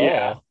 he can ball.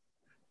 Yeah.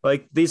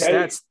 Like these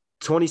stats: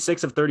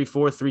 26 of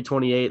 34,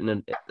 328, and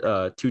then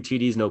 2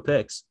 TDs, no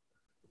picks.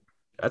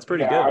 That's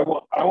pretty good. I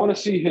want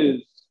to see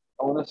his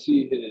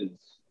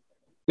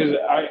because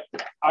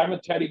I'm a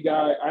Teddy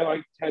guy. I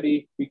like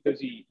Teddy because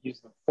he's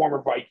the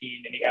former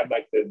Viking and he had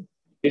like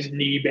his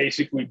knee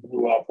basically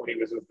blew up when he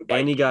was with the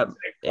Vikings.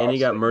 And he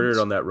got murdered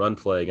on that run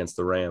play against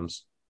the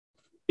Rams.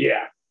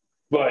 Yeah,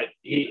 but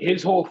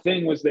his whole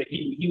thing was that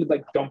he would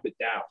like dump it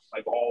down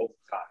like all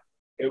the time.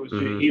 It was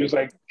he was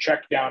like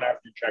check down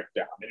after check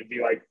down, and it'd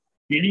be like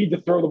you need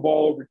to throw the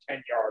ball over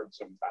 10 yards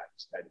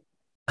sometimes, Teddy.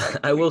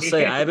 I will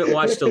say I haven't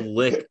watched a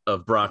lick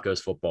of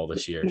Broncos football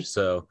this year,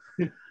 so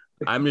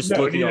I'm just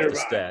looking off the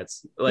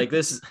stats. Like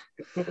this,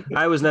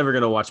 I was never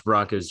gonna watch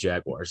Broncos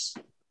Jaguars.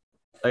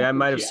 Like I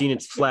might have seen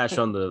it flash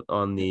on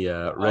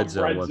the red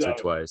zone once or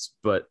twice,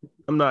 but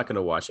I'm not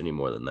gonna watch any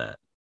more than that.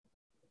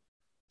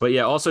 But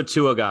yeah, also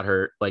Tua got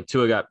hurt. Like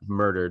Tua got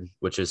murdered,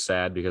 which is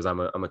sad because I'm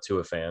a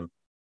Tua fan.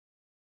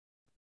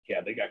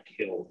 Yeah, they got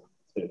killed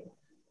too.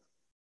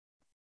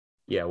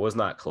 Yeah, was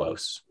not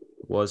close.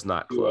 Was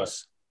not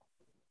close.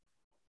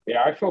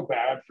 Yeah, I feel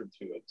bad for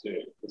Tua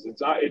too because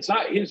it's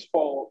not his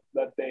fault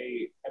that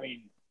they. I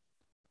mean,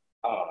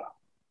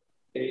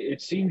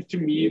 it seems to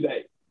me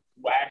that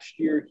last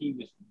year he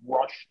was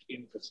rushed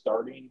into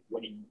starting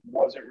when he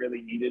wasn't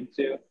really needed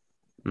to,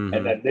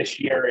 and then this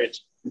year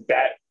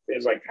that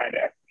is like kind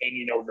of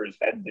hanging over his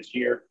head this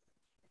year,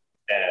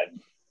 and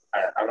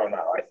I don't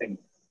know.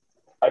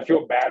 I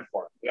feel bad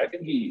for him. I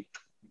think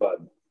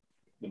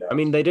I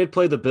mean, they did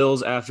play the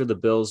Bills after the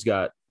Bills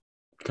got.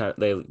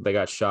 They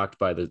got shocked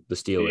by the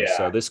Steelers,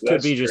 so this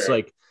could be just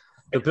like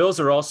the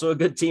Bills are also a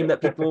good team that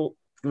people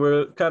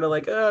were kind of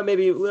like,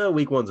 maybe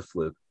week one's a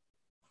fluke.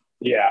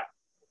 Yeah,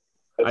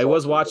 I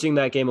was watching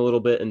that game a little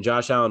bit, and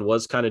Josh Allen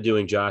was kind of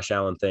doing Josh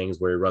Allen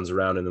things where he runs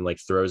around and then like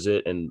throws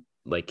it and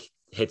like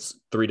hits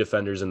 3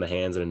 defenders in the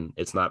hands and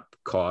it's not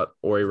caught,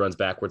 or he runs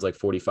backwards like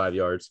 45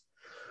 yards.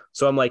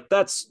 So I'm like,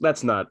 that's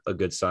not a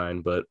good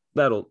sign, but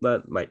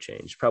that might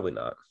change. Probably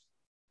not.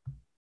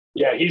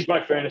 Yeah, he's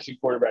my fantasy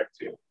quarterback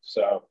too.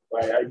 So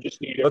I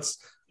just need it.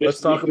 Let's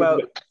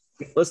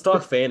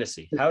talk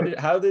fantasy. How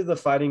did the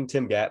Fighting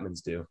Tim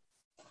Gattmans do?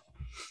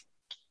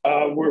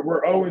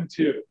 We're 0-2.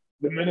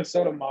 The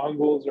Minnesota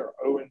Mongols are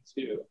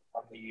 0-2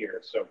 on the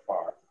year so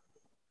far.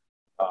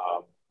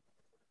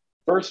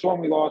 First one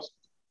we lost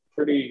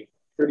pretty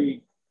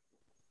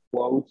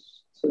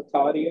close to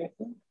Toddy, I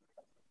think.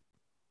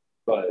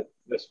 But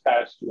this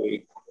past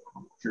week,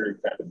 Drew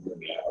kind of blew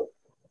me out.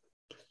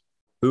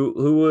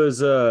 Who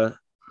was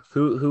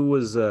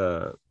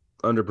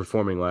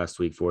underperforming last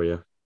week for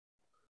you?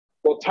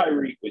 Well,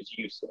 Tyreek was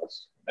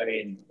useless. I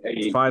mean,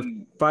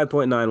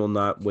 5.9 will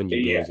not win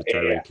you games with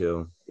Tyreek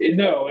Hill.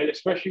 No, and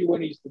especially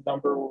when he's the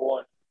number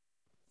one.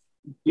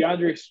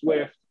 DeAndre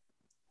Swift,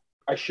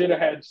 I should have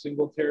had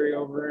Singletary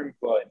over him,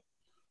 but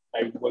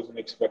I wasn't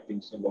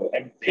expecting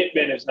Singletary. And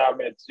Pittman is now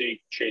going to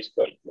take Chase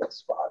Claypool's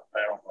spot. I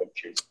don't like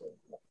Chase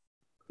Claypool.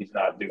 He's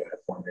not doing it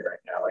for me right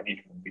now. I need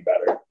him to be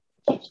better.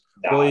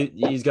 Well,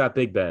 he's got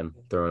Big Ben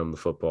throwing him the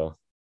football.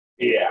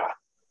 Yeah.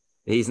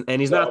 He's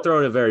not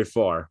throwing it very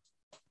far.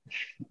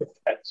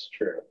 That's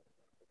true.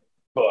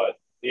 But,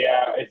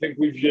 yeah, I think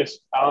we've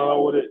just – I don't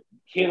know what it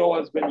 – Kittle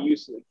has been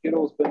useless.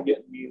 Kittle's been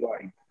getting me,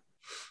 like,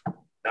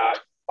 not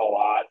a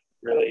lot,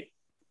 really.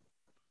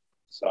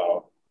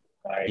 So,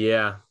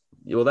 Yeah,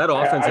 Well, that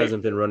offense I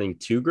hasn't been running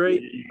too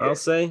great, I'll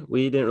say.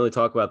 We didn't really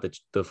talk about the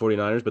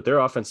 49ers, but their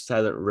offense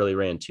hasn't really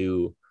ran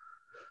too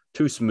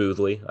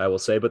smoothly, I will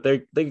say. But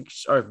they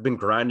have been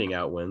grinding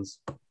out wins.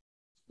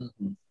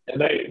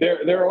 and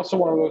they're also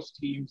one of those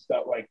teams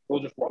that like they'll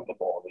just run the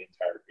ball the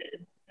entire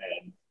game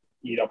and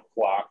eat up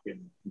clock and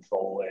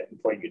control it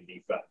and play good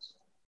defense.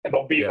 And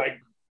they'll be like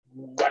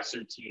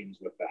lesser teams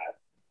with that.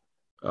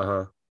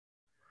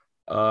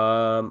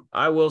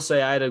 I will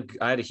say I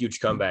had a huge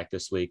comeback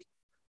this week.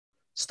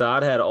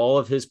 Stod had all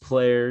of his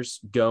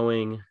players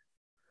going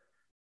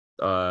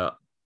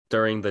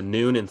during the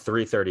noon and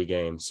 3:30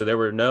 games. So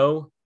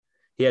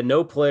he had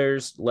no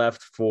players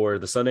left for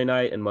the Sunday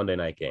night and Monday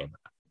night game.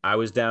 I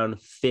was down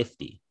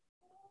 50.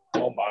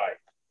 Oh my.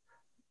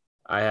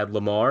 I had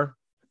Lamar.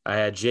 I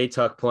had Jay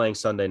Tuck playing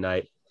Sunday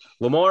night.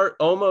 Lamar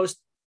almost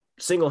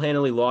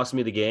single-handedly lost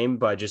me the game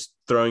by just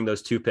throwing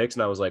those 2 picks,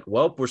 and I was like,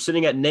 well, we're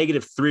sitting at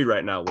 -3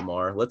 right now,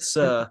 Lamar. Let's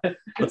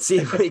see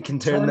if we can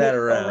turn that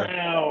around.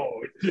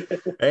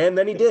 And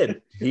then he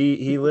did.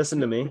 He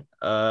listened to me.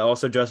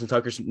 Also, Justin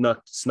Tucker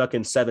snuck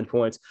in 7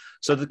 points.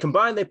 So the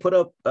combined, they put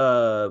up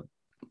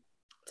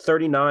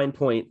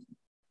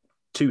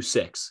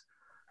 39.26.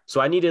 So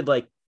I needed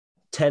like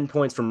 10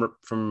 points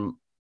from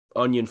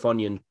Onion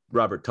Funyon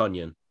Robert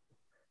Tunyon.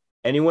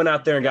 And he went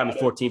out there and got me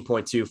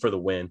 14.2 for the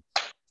win.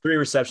 3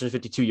 receptions,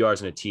 52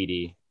 yards, and a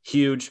TD.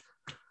 Huge.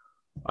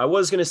 I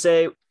was going to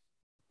say,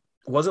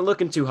 wasn't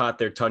looking too hot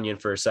there,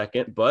 Tunyon, for a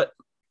second, but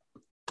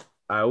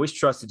I always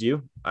trusted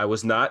you. I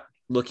was not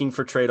looking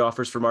for trade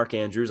offers for Mark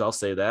Andrews. I'll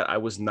say that. I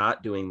was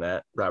not doing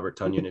that, Robert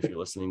Tunyon, if you're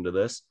listening to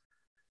this.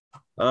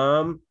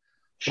 But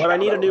I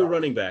need a new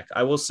running back.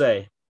 I will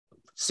say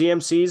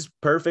CMC's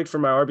perfect for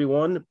my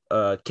RB1.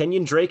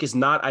 Kenyon Drake is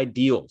not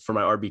ideal for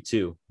my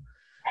RB2.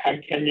 I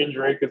had Kenyon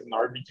Drake as an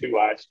RB2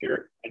 last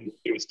year, and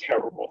it was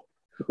terrible.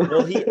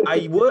 Well,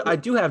 I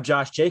do have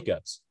Josh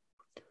Jacobs,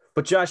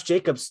 but Josh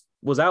Jacobs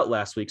was out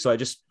last week, so I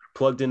just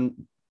plugged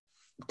in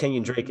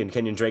Kenyon Drake, and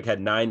Kenyon Drake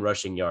had 9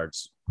 rushing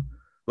yards.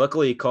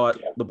 Luckily, he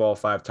caught the ball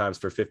 5 times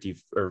for 50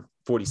 or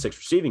 46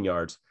 receiving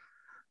yards,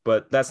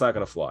 but that's not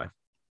going to fly.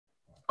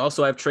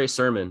 Also, I have Trey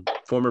Sermon,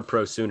 former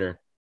pro Sooner.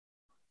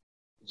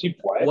 Does he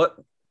play? What?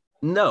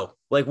 No.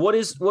 Like, what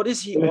is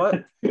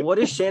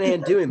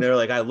Shanahan doing? They're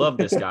like, I love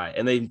this guy,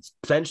 and they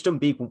benched him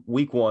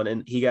week 1,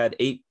 and he got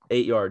 8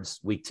 yards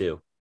week 2.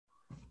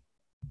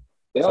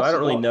 So I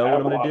don't really know what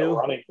I'm going to do.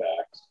 Running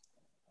backs.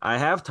 I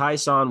have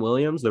Tyson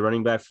Williams, the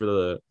running back for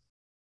the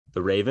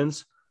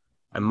Ravens.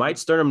 I might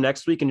start him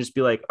next week and just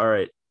be like, all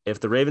right, if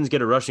the Ravens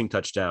get a rushing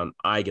touchdown,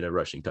 I get a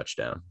rushing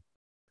touchdown.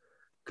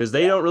 Because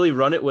they don't really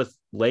run it with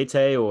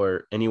Leite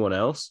or anyone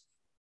else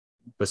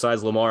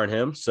besides Lamar and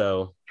him.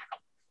 So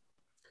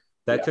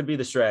that could be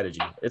the strategy.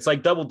 It's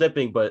like double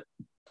dipping, but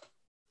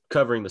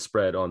covering the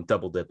spread on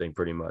double dipping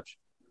pretty much.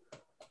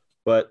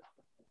 But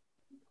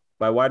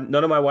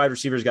none of my wide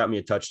receivers got me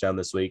a touchdown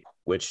this week,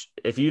 which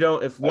if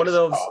one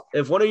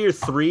of your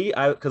 3,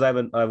 because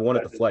I've won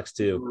at the flex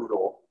too.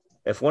 Brutal.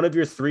 If one of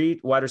your 3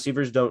 wide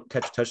receivers don't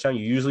catch a touchdown,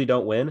 you usually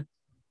don't win,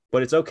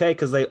 but it's okay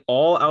because they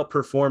all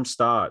outperform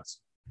Stods.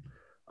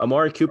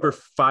 Amari Cooper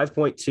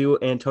 5.2,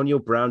 Antonio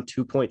Brown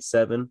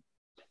 2.7,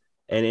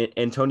 and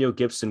Antonio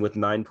Gibson with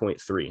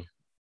 9.3.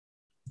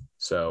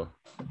 So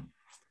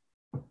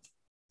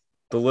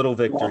the little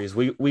victories.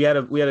 We had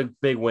a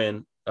big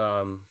win.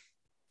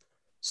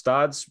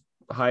 Stodd's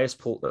highest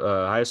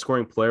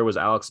scoring player was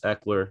Alex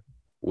Eckler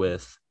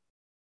with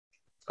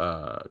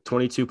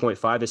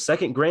 22.5. His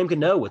second, Graham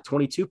Gano with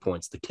 22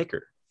 points, the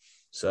kicker.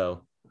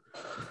 So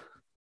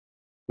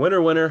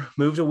winner,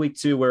 move to week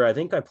 2 where I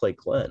think I played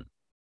Glenn.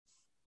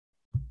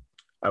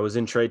 I was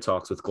in trade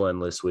talks with Glenn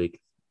this week,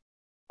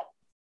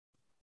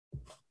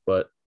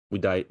 but we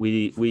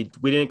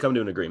didn't come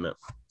to an agreement.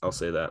 I'll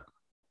say that.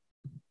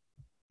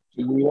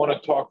 Do we want to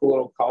talk a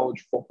little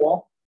college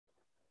football?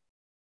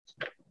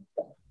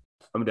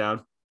 I'm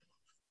down.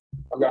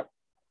 Okay.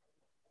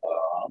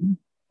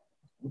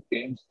 What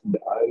games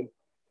did I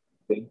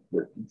think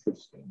were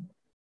interesting?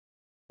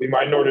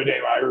 My Notre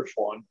Dame Irish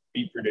one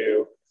beat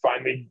Purdue.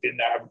 Finally didn't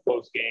have a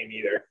close game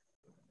either.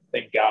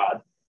 Thank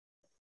God.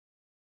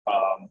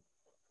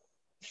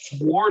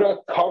 Florida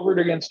covered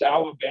against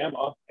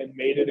Alabama and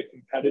made it a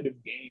competitive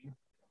game,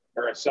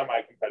 or a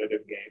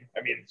semi-competitive game.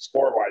 I mean,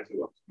 score-wise, it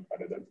looks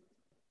competitive.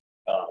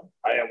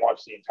 I didn't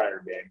watch the entire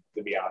game,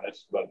 to be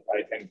honest, but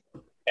I think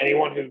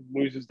anyone who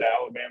loses to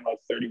Alabama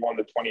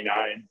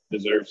 31-29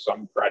 deserves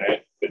some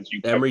credit.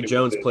 Emory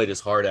Jones played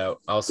his heart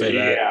out. I'll say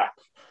that. Yeah.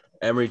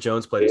 Emory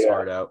Jones played his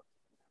heart out.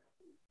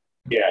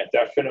 Yeah,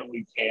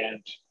 definitely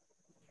can't.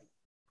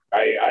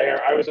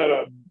 I was at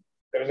a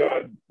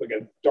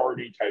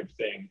darty type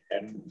thing,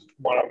 and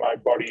one of my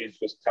buddies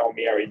was telling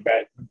me how he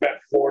bet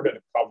Florida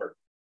to cover,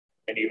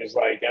 and he was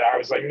like, and I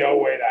was like, no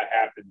way that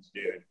happens,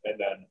 dude. And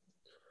then,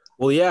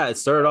 well, yeah, it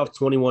started off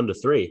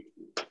 21-3.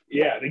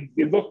 Yeah,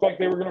 it looked like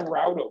they were going to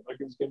rout them, like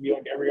it was going to be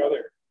like every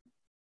other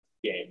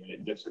game, and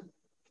it just,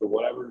 for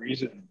whatever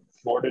reason,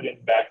 Florida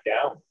didn't back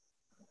down.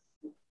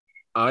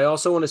 I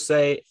also want to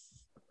say,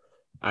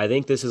 I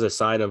think this is a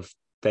sign of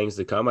things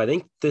to come. I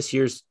think this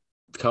year's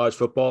college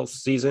football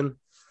season,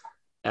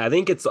 I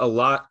think it's a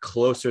lot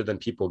closer than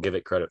people give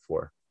it credit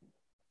for.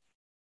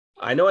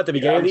 I know at the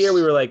beginning of the year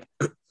we were like,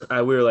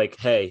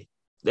 hey,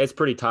 it's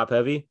pretty top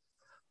heavy.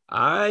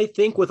 I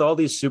think with all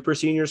these super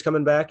seniors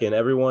coming back and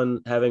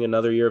everyone having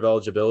another year of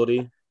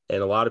eligibility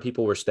and a lot of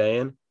people were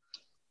staying,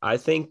 I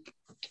think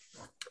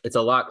it's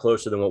a lot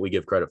closer than what we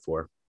give credit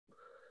for.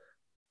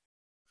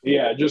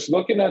 Yeah, just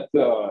looking at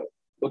the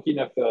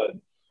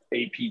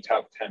AP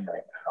top 10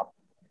 right now,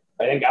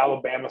 I think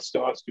Alabama is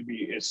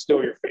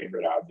still your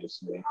favorite,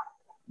 obviously,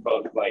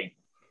 but like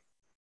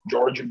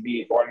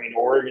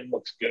Oregon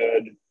looks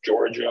good,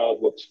 Georgia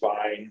looks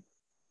fine,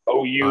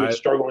 OU is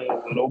struggling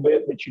a little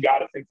bit, but you got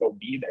to think they'll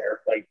be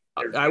there. Like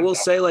I will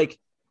say, like,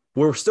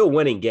 we're still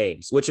winning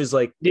games, which is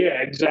like,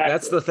 yeah, exactly.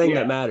 That's the thing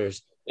that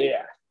matters.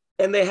 Yeah,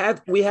 and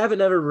we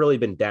haven't ever really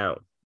been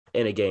down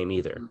in a game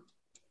either,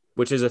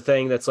 which is a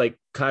thing that's like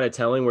kind of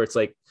telling, where it's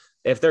like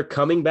if they're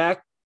coming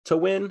back to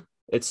win,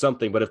 it's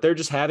something. But if they're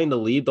just having to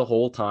lead the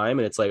whole time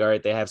and it's like, all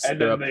right, they're up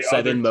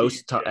 7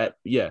 most time.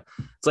 Yeah.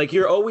 It's like,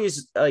 you're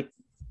always like,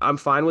 I'm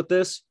fine with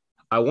this.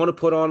 I want to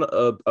put on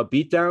a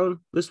beatdown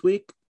this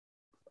week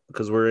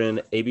because we're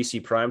in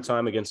ABC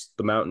primetime against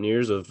the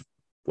Mountaineers of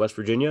West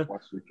Virginia.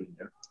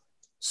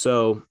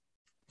 So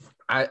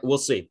we'll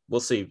see.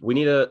 We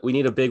need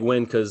a big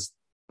win because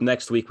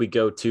next week we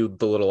go to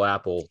the Little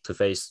Apple to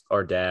face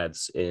our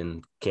dads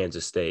in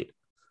Kansas State,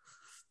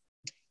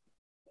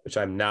 which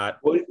I'm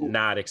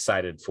not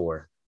excited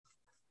for.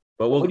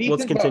 But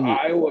let's continue.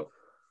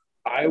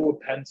 Iowa,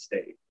 Penn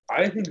State.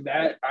 I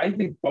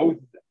think both.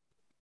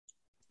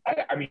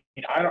 I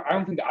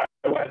don't think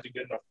Iowa has a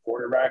good enough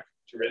quarterback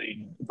to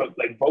really. But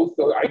like both,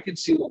 though, I could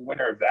see the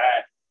winner of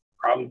that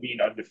probably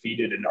being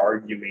undefeated and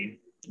arguing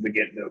to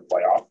get into the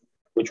playoff,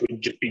 which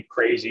would just be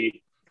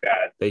crazy.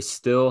 That they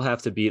still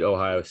have to beat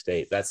Ohio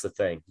State. That's the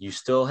thing. You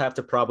still have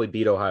to probably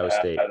beat Ohio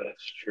State.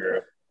 That's true.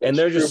 And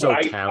they're just so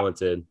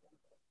talented.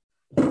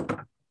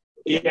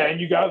 Yeah, and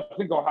you got to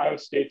think Ohio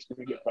State's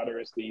going to get better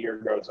as the year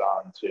goes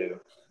on too.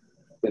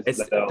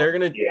 They're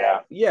going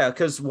to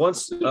because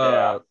once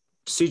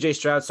CJ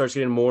Stroud starts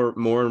getting more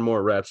and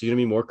more reps, he's going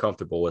to be more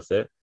comfortable with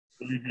it.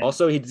 Mm-hmm.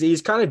 Also,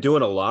 he's kind of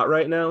doing a lot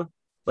right now.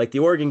 Like the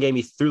Oregon game,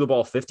 he threw the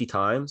ball 50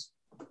 times.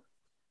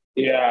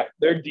 Yeah,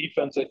 their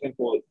defense, I think,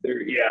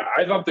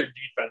 I thought their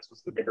defense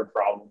was the bigger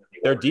problem.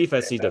 Their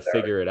defense needs to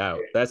figure it out.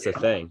 That's the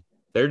thing.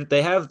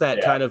 They have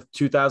that kind of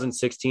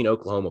 2016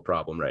 Oklahoma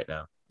problem right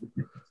now,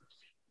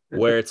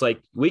 where it's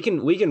like we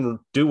can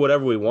do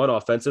whatever we want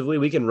offensively.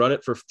 We can run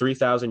it for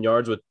 3,000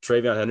 yards with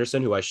Travion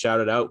Henderson, who I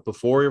shouted out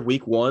before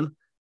week 1,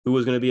 who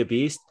was going to be a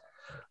beast.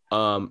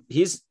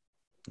 He's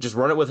just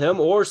run it with him,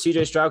 or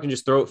CJ Stroud can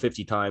just throw it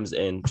 50 times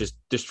and just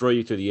destroy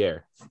you through the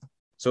air.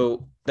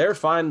 So they're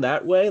fine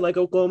that way, like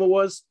Oklahoma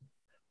was,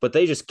 but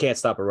they just can't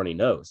stop a runny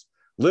nose.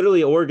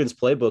 Literally, Oregon's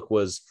playbook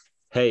was,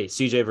 "Hey,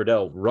 CJ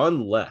Verdell,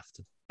 run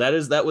left."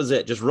 That was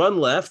it. Just run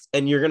left,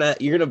 and you're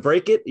gonna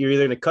break it. You're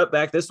either gonna cut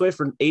back this way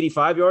for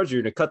 85 yards, or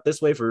you're gonna cut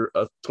this way for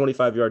a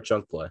 25-yard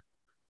chunk play.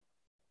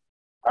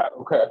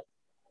 Okay,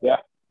 yeah.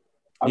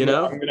 I'm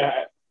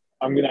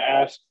gonna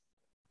ask.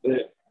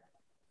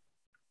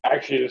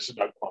 Actually, this is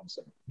about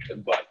Clemson,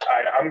 but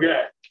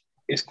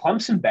is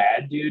Clemson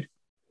bad, dude?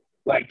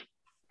 Like.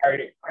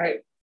 They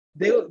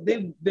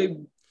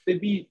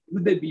beat who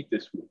they beat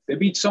this week. They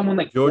beat someone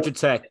like Georgia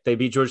Tech. They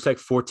beat Georgia Tech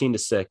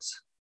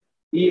 14-6.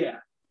 Yeah,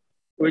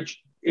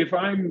 which if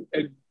I'm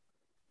a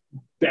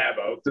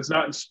Dabo, does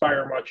not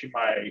inspire much in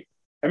my.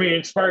 It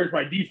inspires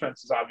my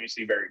defense is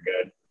obviously very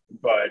good,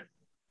 but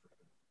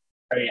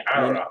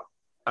I don't know.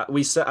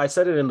 I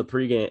said it in the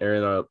pregame or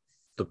in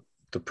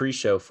the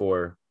pre-show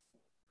for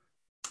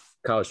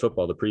college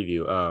football, the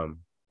preview.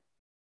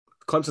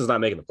 Clemson's not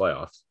making the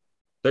playoffs.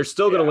 They're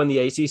still going to win the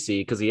ACC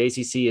because the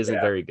ACC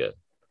isn't very good,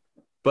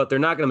 but they're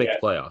not going to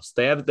make the playoffs.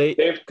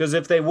 Because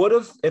if they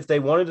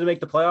wanted to make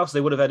the playoffs,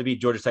 they would have had to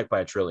beat Georgia Tech by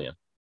a trillion.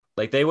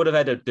 Like they would have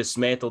had to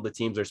dismantle the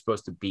teams they're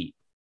supposed to beat,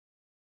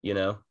 and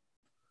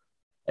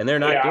they're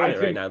not doing it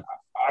right now.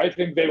 I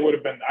think they would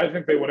have had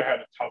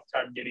a tough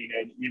time getting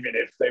in, even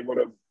if they would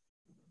have,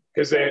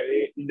 because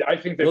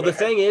the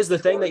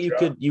thing that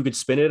you could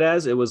spin it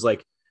as, it was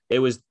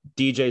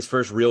DJ's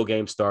first real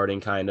game starting,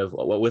 kind of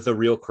with a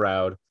real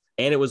crowd.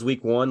 And it was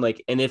week 1,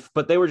 if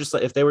they were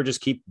just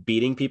keep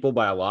beating people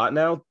by a lot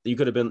now, you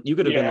could have been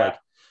like,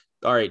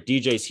 all right,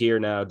 DJ's here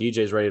now,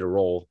 DJ's ready to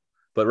roll.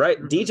 But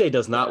DJ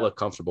does not look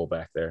comfortable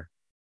back there.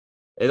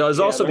 It is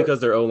also because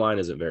their O-line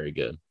isn't very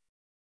good.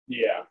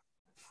 Yeah,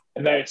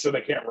 and so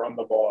they can't run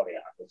the ball. Yeah,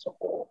 as a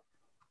whole.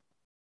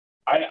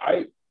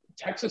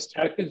 Texas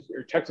Tech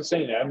or Texas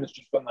A&M has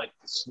just been like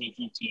the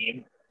sneaky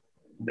team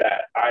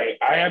that I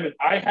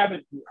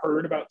haven't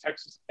heard about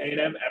Texas A&M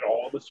at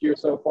all this year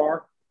so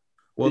far.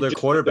 Well, their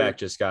quarterback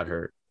just got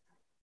hurt.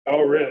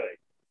 Oh, really?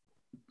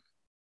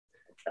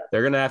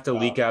 They're going to have to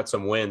leak out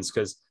some wins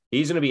because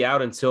he's going to be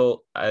out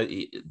until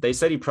they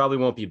said he probably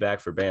won't be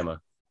back for Bama.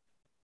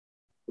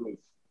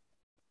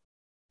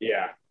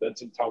 Yeah,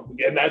 that's a tough –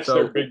 and that's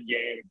their big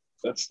game.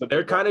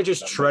 They're kind of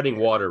just treading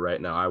water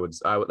right now.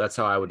 That's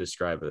how I would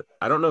describe it.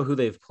 I don't know who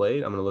they've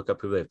played. I'm gonna look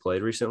up who they've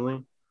played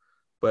recently,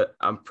 but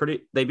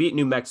they beat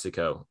New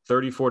Mexico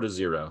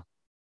 34-0.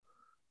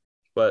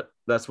 But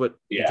that's what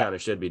you kind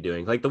of should be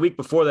doing. Like the week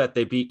before that,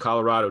 they beat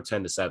Colorado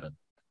 10-7.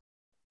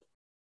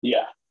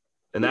 Yeah.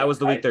 And that was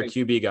the week their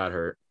QB got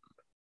hurt.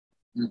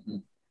 Mm-hmm.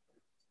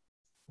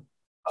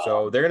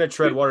 So they're going to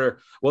tread water.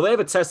 Well, they have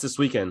a test this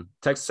weekend.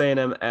 Texas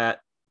A&M at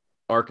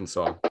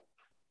Arkansas.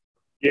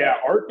 Yeah,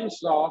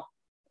 Arkansas.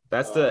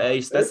 That's the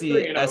SEC too,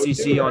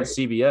 right? on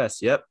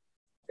CBS. Yep.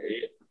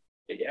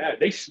 Yeah,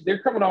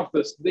 they're coming off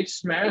this. They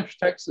smashed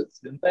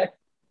Texas, didn't they?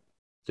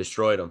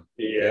 Destroyed them.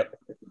 Yeah.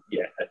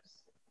 Yes.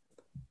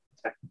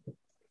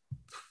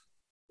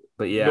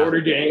 But yeah, Notre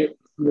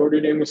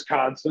Dame,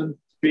 Wisconsin,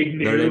 big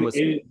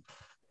noon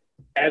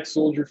at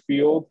Soldier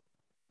Field.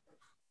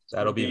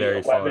 That'll be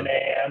very 11 fun.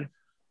 a.m.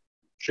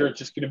 Sure, it's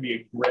just going to be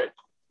a grit.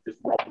 Just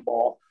run the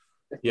ball.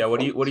 Yeah.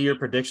 What are your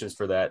predictions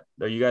for that?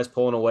 Are you guys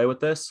pulling away with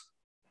this?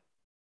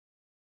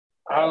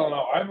 I don't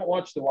know. I haven't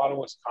watched a lot of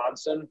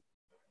Wisconsin,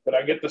 but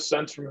I get the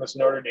sense from this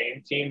Notre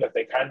Dame team that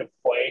they kind of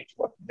play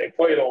the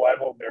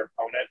level of their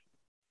opponent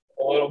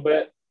a little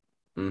bit.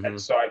 Mm-hmm.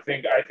 And so I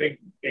think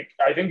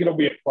it'll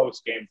be a close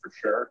game for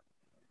sure.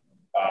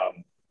 I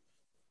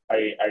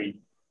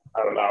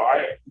don't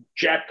know.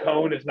 Jack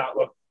Cohn has not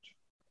looked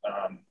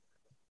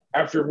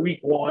after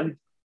week one.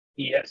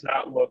 He has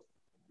not looked.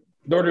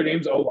 Notre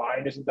Dame's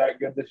O-line isn't that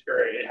good this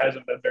year. It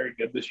hasn't been very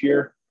good this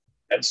year,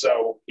 and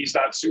so he's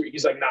not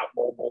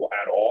mobile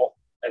at all.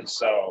 And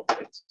so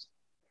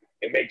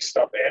it makes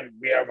stuff. And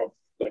we have a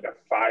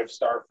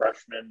 5-star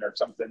freshman or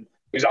something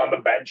who's on the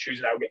bench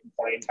who's now getting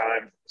playing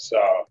time. So.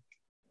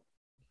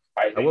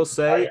 I will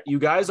say you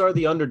guys are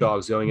the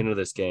underdogs going into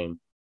this game.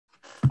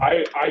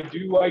 I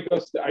do like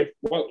us.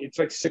 It's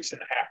like 6.5,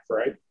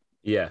 right?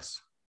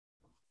 Yes.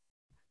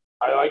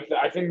 I like that.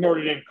 I think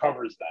Notre Dame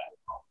covers that.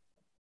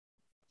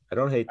 I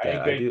don't hate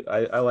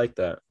that. I like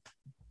that.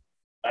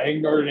 I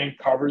think Notre Dame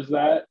covers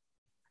that.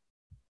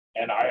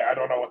 And I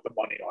don't know what the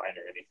money line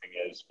or anything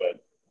is,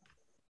 but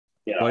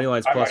money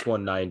line's plus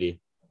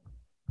 190.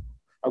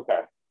 Okay.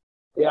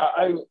 Yeah,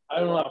 I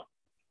don't know.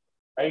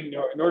 I think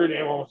Notre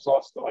Dame almost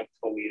lost to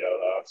Toledo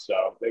though,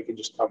 so they could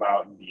just come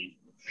out and be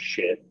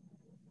shit.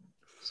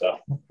 So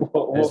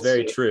we'll That's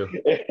very see. true.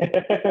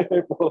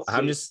 We'll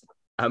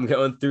I'm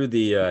going through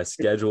the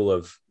schedule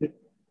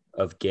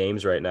of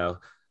games right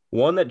now.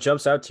 One that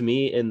jumps out to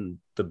me in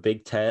the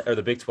Big 10 or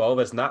the Big 12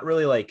 is not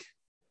really like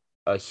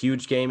a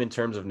huge game in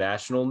terms of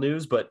national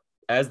news, but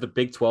as the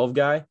Big 12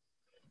 guy,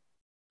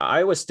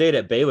 Iowa State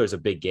at Baylor is a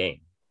big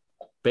game.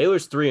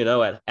 Baylor's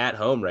 3-0 at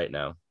home right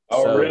now.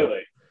 Oh,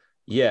 really?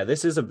 Yeah,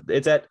 it's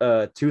at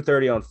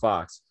 2:30 on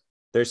Fox.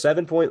 They're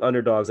 7-point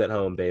underdogs at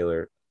home,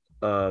 Baylor.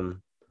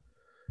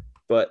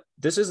 But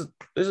this is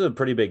a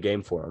pretty big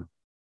game for them.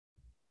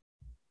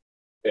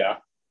 Yeah.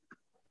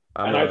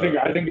 I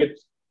think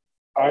it's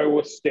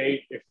Iowa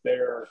State if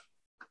they're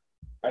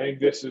like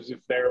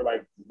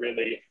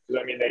really,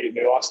 because I mean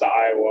they lost to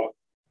Iowa,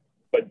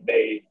 but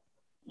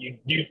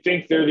you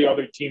think they're the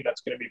other team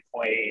that's going to be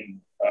playing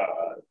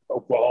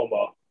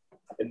Oklahoma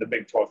in the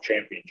Big 12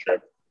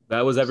 championship.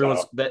 That was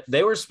everyone's. That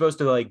they were supposed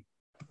to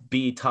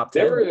be top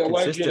 10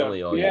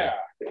 consistently all year.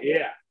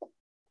 Yeah.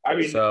 I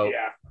mean,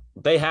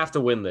 they have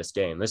to win this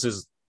game. This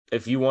is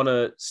if you want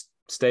to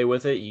stay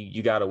with it,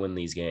 you got to win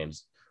these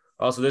games.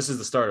 Also, this is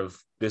the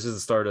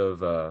start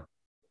of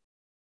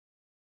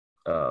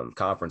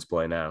conference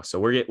play now. So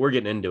we're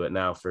getting into it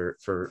now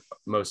for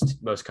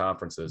most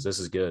conferences. This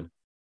is good.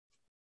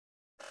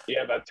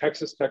 Yeah, that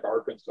Texas Tech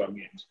Arkansas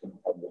game is going to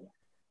come.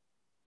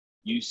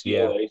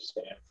 UCLA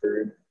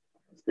Stanford.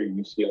 For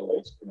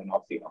UCLA's coming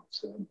off the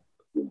upset.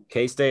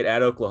 K-State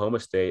at Oklahoma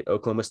State.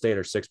 Oklahoma State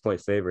are 6-point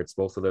favorites.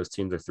 Both of those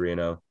teams are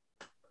 3-0.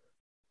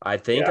 I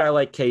think I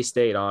like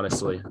K-State,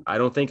 honestly. I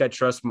don't think I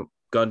trust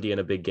Gundy in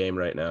a big game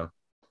right now.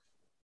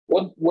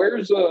 Well,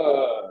 where's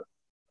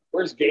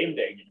game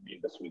day going to be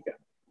this weekend?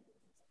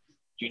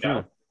 Do you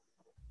know?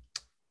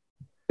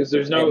 Because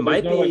there's no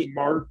marquee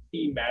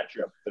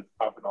matchup that's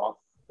popping off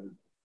the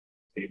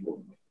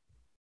table.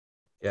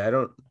 Yeah, I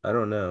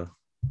don't know.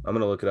 I'm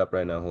gonna look it up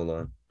right now. Hold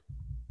on.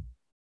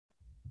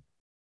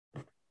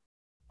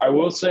 I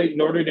will say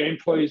Notre Dame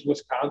plays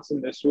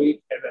Wisconsin this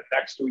week, and then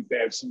next week they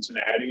have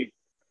Cincinnati.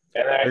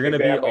 And they're going to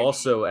be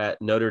also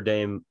at Notre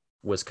Dame,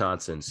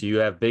 Wisconsin. So you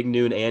have big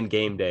noon and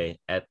game day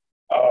at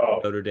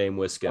Notre Dame,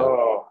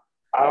 Wisconsin.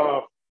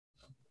 I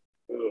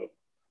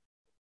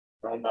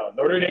don't know.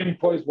 Notre Dame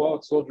plays well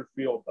at Soldier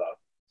Field, though.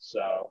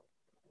 So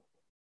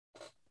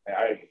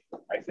I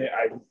think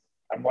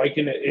I'm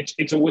liking it.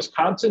 It's a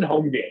Wisconsin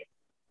home game,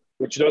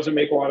 which doesn't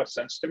make a lot of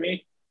sense to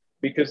me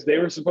because they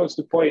were supposed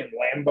to play in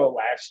Lambeau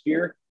last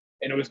year,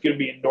 and it was going to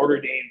be a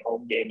Notre Dame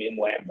home game in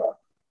Lambeau.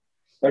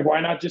 Like,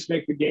 why not just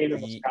make the game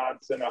in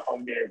Wisconsin a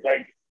home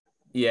game?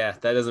 Yeah,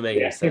 that doesn't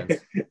make any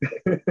sense.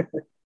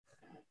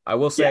 I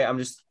will say I'm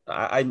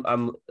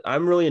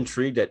really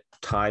intrigued at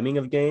timing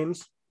of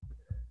games.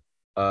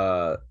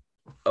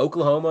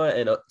 Oklahoma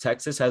and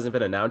Texas hasn't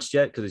been announced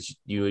yet because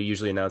you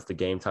usually announce the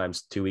game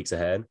times 2 weeks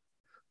ahead.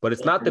 But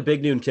it's not the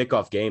big noon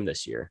kickoff game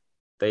this year.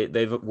 Big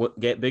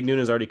Noon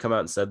has already come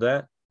out and said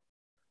that.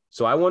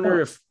 So I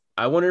wonder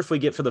if we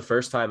get for the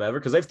first time ever,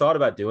 because they've thought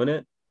about doing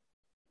it.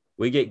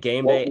 We get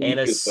game day and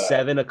a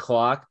 7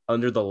 o'clock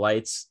under the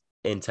lights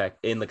in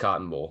the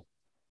Cotton Bowl.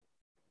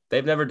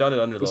 They've never done it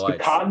under the lights. Does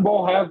the Cotton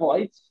Bowl have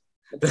lights?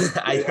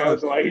 I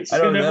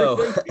don't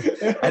know.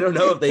 I don't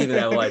know if they even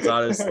have lights,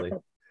 honestly.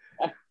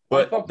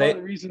 But I thought part of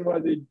the reason why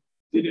they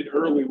did it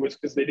early was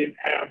because they didn't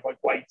have like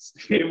lights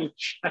to be able to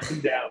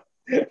shine down.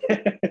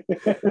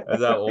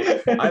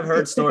 I've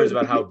heard stories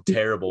about how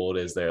terrible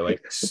it is there,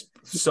 like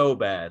so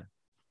bad.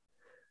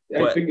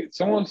 I think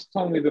someone's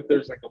told me that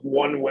there's like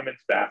one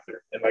women's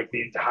bathroom and like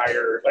the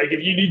entire, like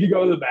if you need to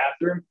go to the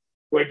bathroom,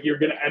 like you're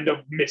gonna end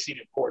up missing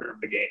a quarter of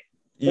the game.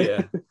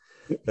 Yeah,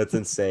 that's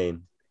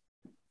insane.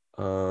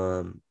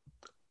 I'm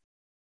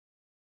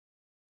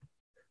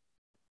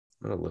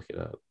gonna look it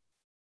up.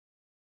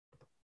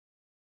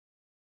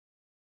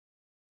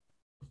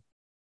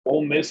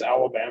 We'll miss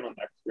Alabama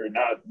next year.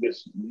 Not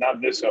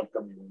this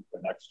upcoming week,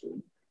 but next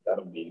week.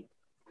 That'll be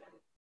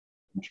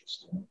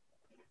interesting.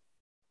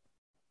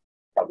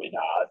 Probably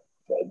not.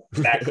 But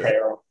Matt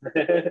Carroll.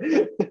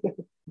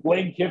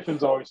 Lane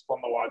Kiffin's always fun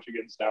to watch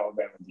against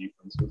Alabama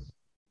defenses.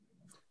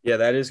 Yeah,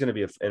 that is going to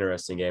be an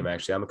interesting game,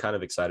 actually. I'm kind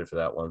of excited for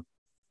that one.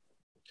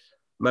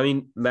 I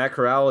mean, Matt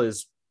Corral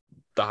is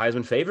the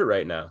Heisman favorite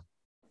right now.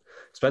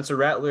 Spencer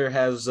Rattler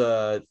has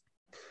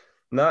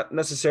not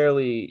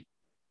necessarily –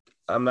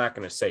 I'm not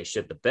going to say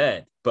shit the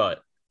bed,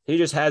 but he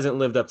just hasn't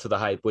lived up to the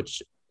hype,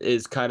 which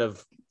is kind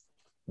of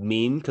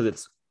mean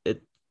because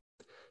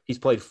he's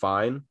played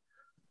fine.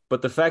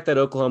 But the fact that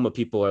Oklahoma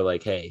people are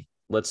like, hey,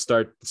 let's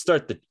start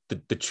the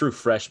true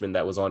freshman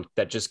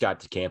that just got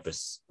to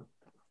campus,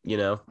 you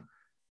know?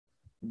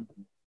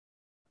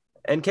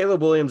 And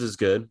Caleb Williams is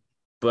good,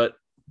 but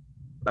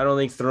I don't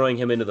think throwing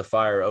him into the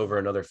fire over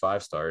another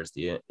 5-star is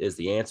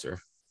the answer.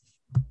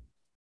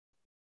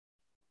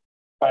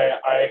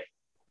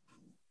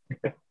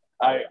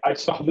 I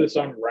saw this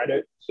on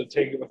Reddit, so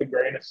take it with a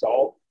grain of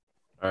salt.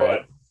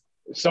 But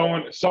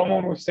someone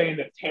was saying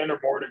that Tanner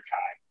Mordecai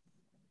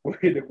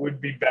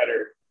would be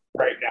better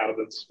right now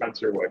than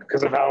Spencer would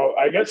because of how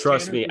I guess.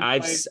 Trust me,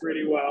 I've played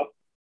pretty well.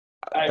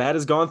 That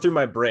has gone through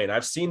my brain.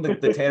 I've seen the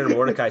Tanner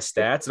Mordecai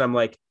stats, and I'm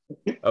like,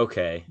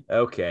 okay,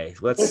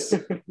 let's.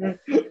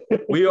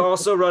 We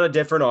also run a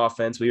different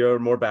offense. We are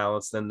more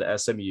balanced than the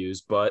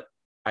SMU's, but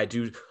I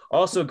do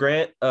also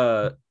grant.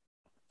 I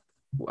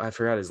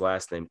forgot his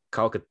last name.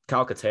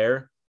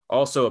 Calcaterre,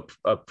 also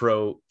a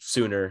pro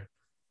Sooner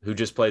who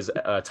just plays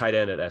tight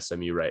end at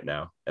SMU right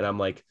now, and I'm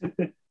like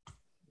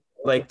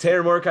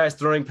Tanner Mordecai is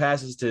throwing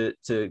passes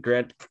to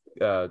Grant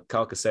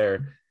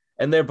Calcaterre.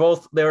 And they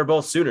were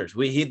both Sooners.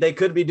 They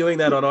could be doing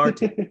that on our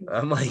team.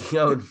 I'm like,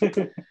 yo,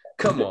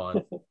 come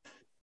on.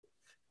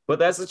 But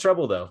that's the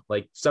trouble, though.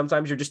 Like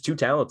sometimes you're just too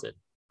talented.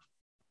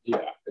 Yeah,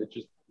 it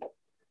just,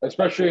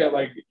 especially at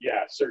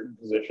certain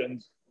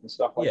positions and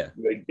stuff like that.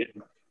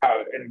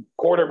 And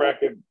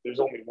quarterback,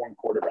 there's only one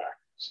quarterback,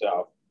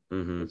 so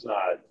it's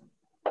not.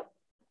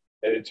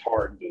 It's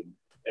hard to,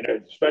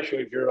 and especially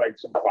if you're like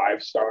some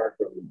 5-star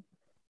who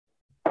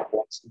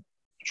wants to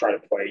try to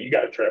play, you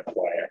got to try to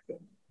play. I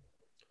think.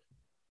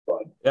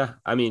 But yeah,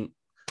 I mean,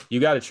 you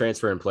got to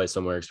transfer and play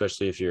somewhere,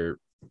 especially if you're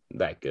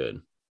that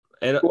good.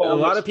 And a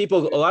lot of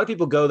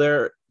people go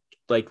there.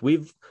 Like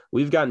we've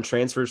gotten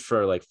transfers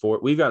for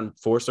we've gotten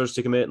 4-stars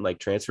to commit and like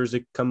transfers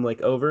to come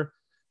over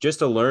just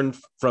to learn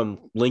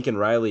from Lincoln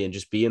Riley and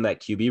just be in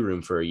that QB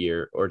room for a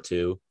year or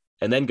two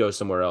and then go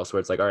somewhere else where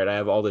it's like, all right, I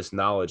have all this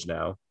knowledge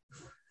now.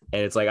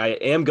 And it's like, I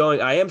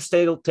am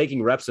still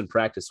taking reps in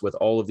practice with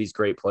all of these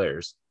great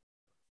players.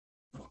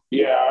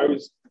 Yeah,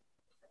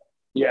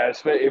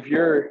 if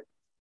you're,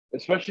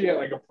 especially at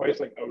like a place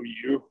like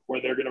OU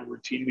where they're going to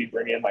routinely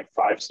bring in like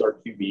 5-star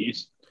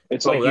QBs.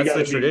 It's like that's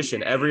the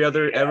tradition. Every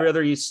other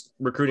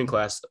recruiting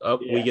class,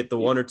 we get the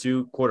 1 or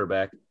 2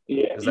 quarterback.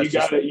 Yeah, you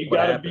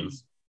gotta be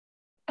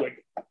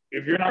like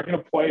if you're not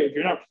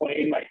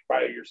playing like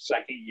by your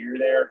second year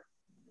there,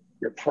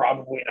 you're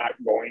probably not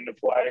going to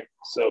play.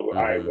 So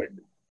I would,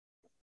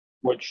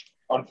 which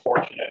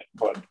unfortunate,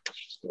 but it's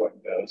just what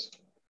it does.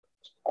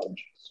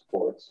 College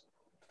sports.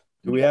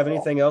 Do we have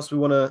anything else we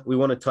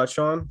want to touch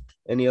on?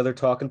 Any other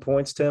talking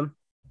points, Tim?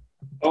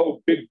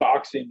 Oh, big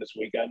boxing this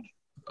weekend.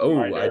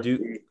 Oh, I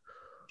do.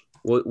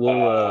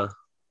 We'll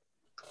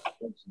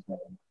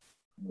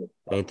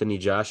Anthony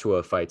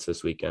Joshua fights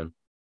this weekend.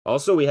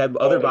 Also, we had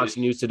other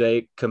boxing news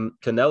today.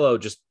 Canelo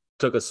just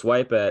took a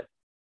swipe at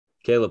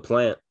Caleb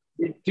Plant.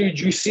 Dude,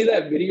 you see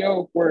that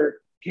video where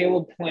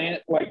Caleb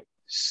Plant like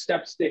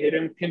steps to hit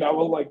him?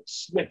 Canelo like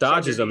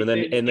dodges him and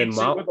then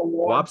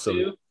whops him.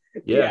 Too.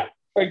 Yeah.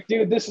 Like,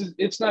 dude,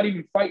 it's not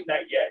even fight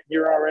night yet.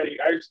 You're already,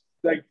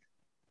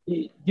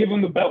 give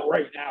him the belt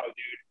right now, dude.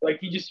 Like,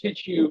 he just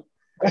hits you.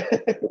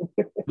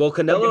 Well,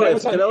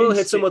 Canelo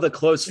hits him with a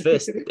closed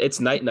fist, it's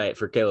night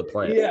for Caleb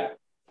Plant. Yeah.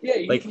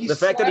 Like, the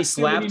fact that he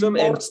slapped him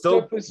and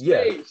still,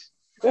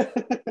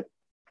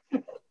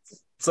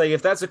 It's like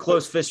if that's a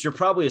close fist, you're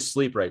probably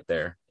asleep right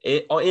there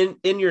in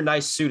your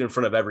nice suit in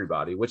front of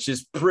everybody, which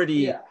is pretty.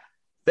 Yeah.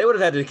 They would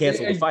have had to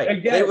cancel the fight.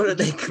 Again,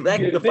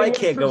 the fight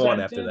can't go on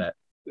after that.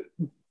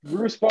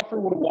 Bruce Buffer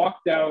would have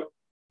walked out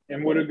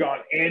and would have gone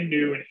and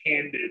knew and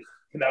handed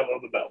Canelo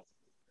the belt.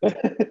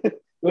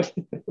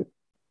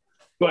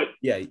 But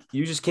yeah,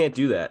 you just can't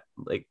do that.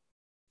 Like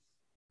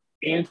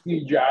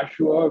Anthony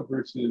Joshua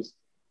versus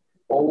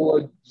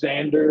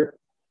Alexander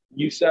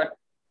Usyk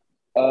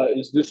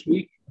is this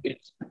week.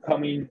 It's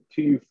coming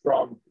to you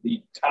from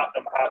the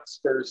Tottenham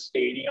Hotspur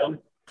Stadium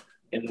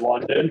in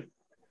London.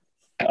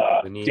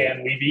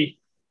 Dan Levy.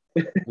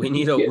 we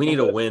need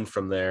a win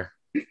from there.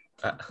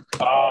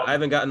 I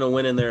haven't gotten a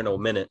win in there in a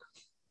minute.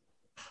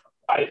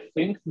 I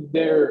think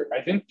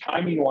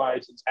timing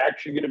wise, it's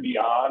actually going to be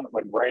on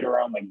like right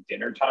around like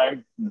dinner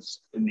time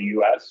in the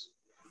US.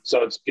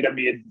 So it's going to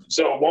be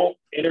so it won't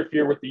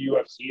interfere with the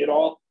UFC at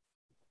all.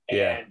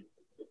 Yeah. And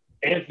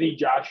Anthony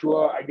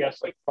Joshua, I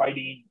guess, like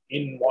fighting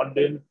in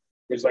London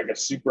is like a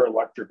super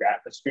electric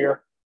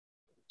atmosphere.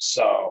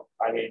 So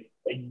I mean,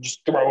 you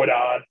just throw it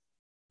on.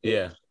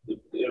 Yeah,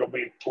 it'll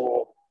be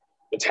cool.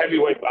 It's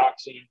heavyweight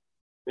boxing.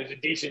 There's a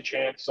decent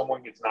chance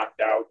someone gets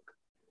knocked out.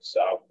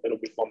 So it'll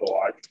be fun to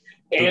watch.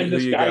 And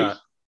this guy,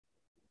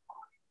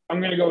 I'm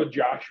going to go with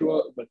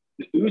Joshua, but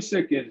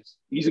Usyk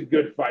he's a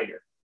good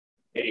fighter.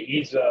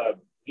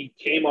 He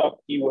came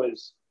up,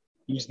 he's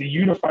the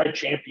unified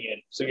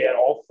champion. So he had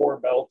all 4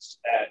 belts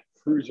at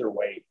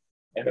cruiserweight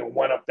and then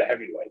went up to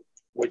heavyweight,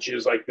 which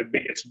is like the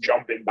biggest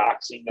jump in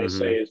boxing, they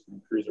say, is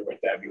from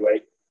cruiserweight to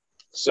heavyweight.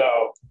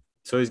 So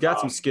he's got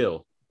some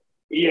skill.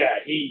 Yeah,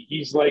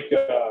 he's like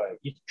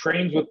he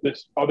trains with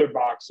this other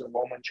boxer,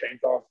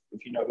 Lomachenko,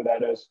 if you know who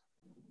that is,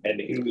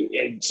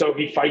 and so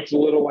he fights a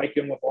little like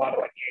him with a lot of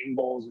like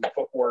angles and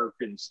footwork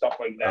and stuff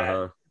like that.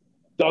 Uh-huh.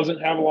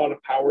 Doesn't have a lot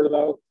of power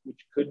though,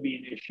 which could be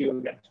an issue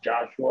against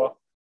Joshua,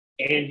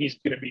 and he's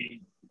going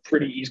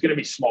to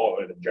be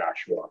smaller than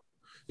Joshua.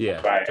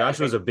 Yeah,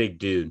 Joshua's a big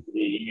dude.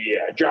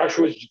 Yeah,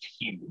 Joshua's just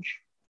huge.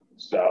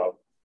 So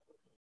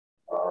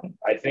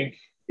I think.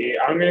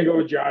 Yeah, I'm going to go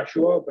with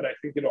Joshua, but I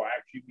think it'll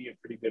actually be a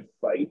pretty good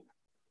fight.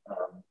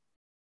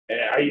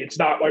 It's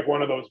not like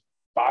one of those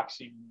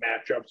boxing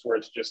matchups where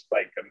it's just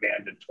like a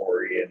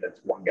mandatory and it's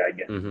one guy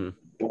getting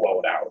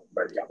blown out.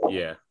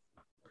 Yeah.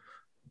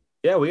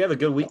 Yeah, we have a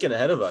good weekend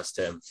ahead of us,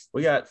 Tim.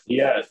 We got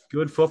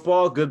good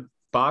football, good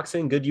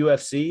boxing, good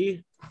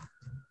UFC.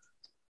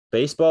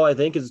 Baseball, I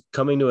think, is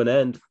coming to an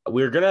end.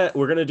 We're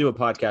gonna do a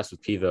podcast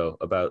with Pivo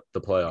about the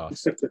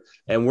playoffs,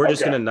 and we're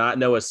just gonna not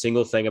know a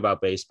single thing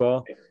about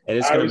baseball, and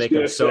it's gonna make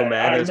him so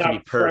mad. It's gonna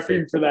be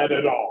perfect for that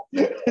at all.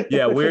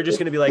 Yeah, we're just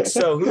gonna be like,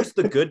 so who's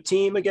the good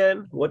team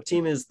again? What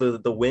team is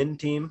the win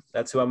team?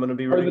 That's who I'm gonna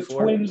be rooting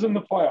for. Twins in the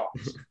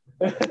playoffs.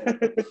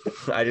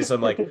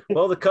 I'm like,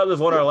 well, the Cubs have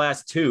won our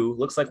last 2.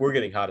 Looks like we're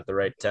getting hot at the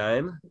right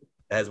time,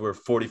 as we're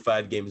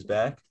 45 games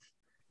back.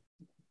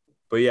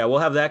 But yeah, we'll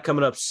have that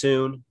coming up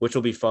soon, which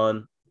will be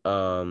fun.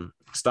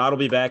 Stott will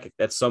be back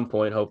at some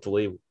point,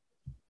 hopefully.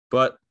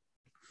 But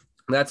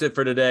that's it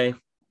for today.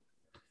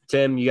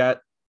 Tim, you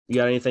got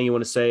anything you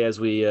want to say as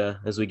we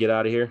get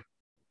out of here?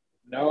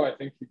 No, I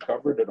think you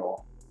covered it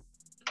all.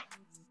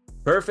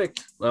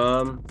 Perfect.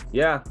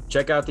 Yeah,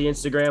 check out the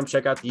Instagram,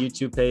 check out the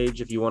YouTube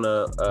page if you want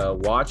to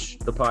watch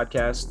the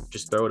podcast.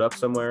 Just throw it up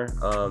somewhere.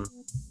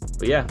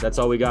 But yeah, that's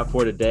all we got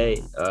for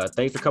today.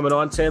 Thanks for coming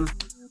on, Tim.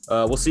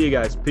 We'll see you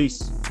guys.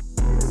 Peace.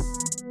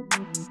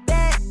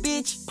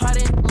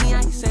 Pardon me,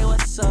 I say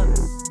what's up.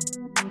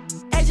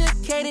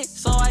 Educated,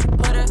 so I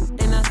put her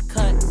in a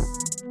cut.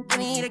 I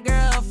need a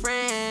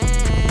girlfriend.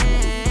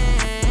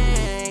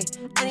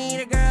 I need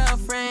a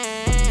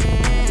girlfriend.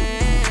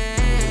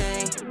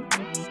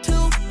 2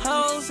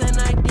 hoes and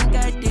I think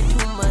I did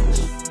too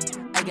much.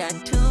 I got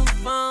 2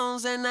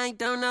 phones and I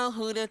don't know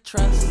who to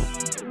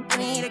trust. I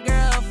need a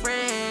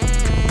girlfriend.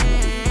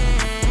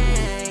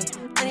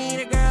 I need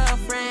a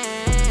girlfriend.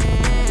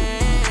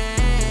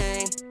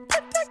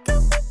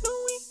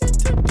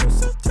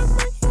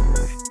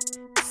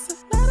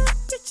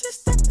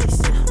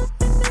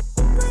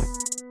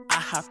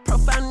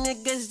 Profile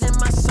niggas in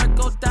my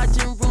circle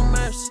dodging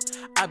rumors.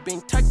 I've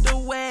been tucked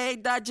away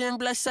dodging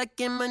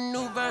blood-sucking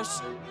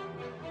maneuvers.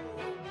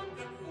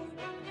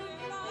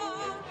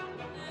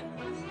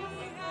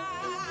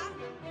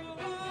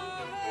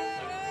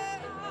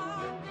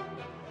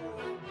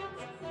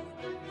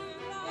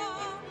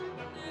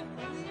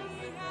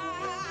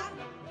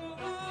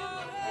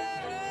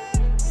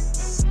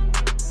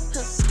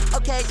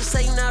 Okay, just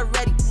say you're not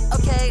ready.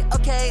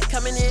 Okay,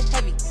 coming in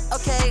heavy.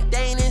 Okay,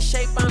 they ain't in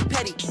shape, I'm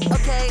petty.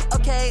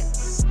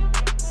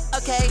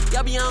 Okay,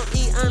 y'all be on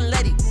E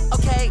unleaded.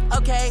 Okay,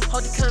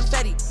 hold the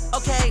confetti.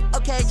 Okay,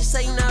 just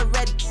say you're not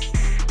ready.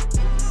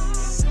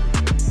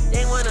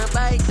 They wanna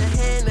bite the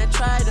hand that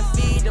try to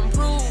feed them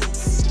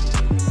rules.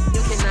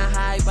 You cannot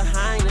hide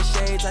behind the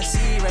shades, I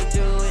see right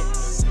through it.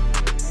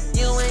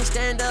 You ain't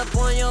stand up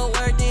on your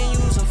word, then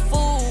you's a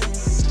fool.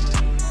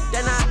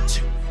 They're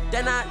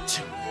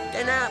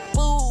not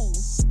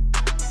fools.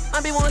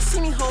 I be wanna see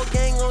me whole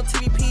gang on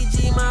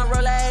TWP, my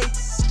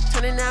Rolex.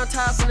 Turning down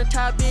top from the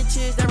top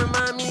bitches that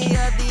remind me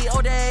of the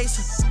old days.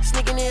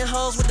 Sneaking in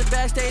hoes with the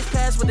backstage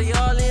pass, but they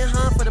all in,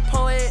 for the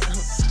poet.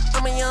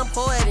 I'm a young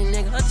poetic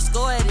nigga, I just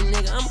go at it,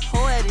 nigga. I'm a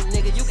poetic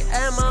nigga, you can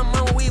add my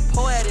mama, we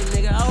poetic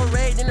nigga. I was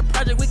raised in the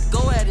project, we can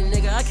go at it,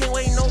 nigga. I can't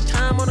wait no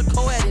time on a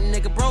co-edit,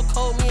 nigga. Bro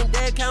code me and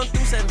dad count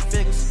through 7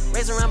 figures.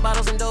 Raising around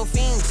bottles and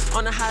dauphines.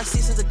 On the high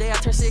seat since the day I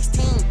turned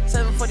 16.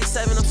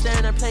 747, I'm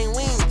standing there playing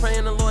wings.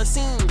 Praying the Lord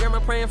seen, grandma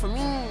praying for me.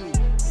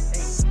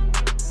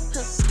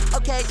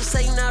 Okay, just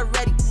say you're not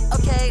ready.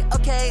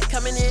 Okay,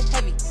 coming in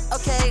heavy.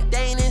 Okay,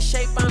 they ain't in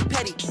shape, I'm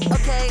petty.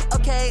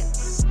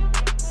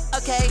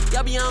 Okay,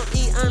 y'all be on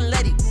E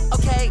unleaded.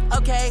 Okay,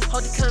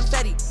 hold the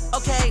confetti.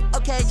 Okay,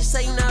 just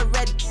say you're not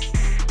ready.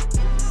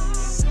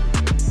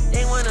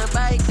 They wanna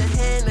bite the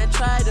hand that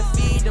try to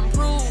feed them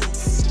proof.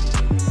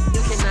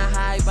 You cannot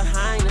hide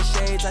behind the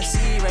shades, I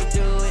see right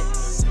through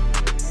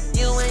it.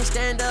 You ain't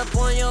stand up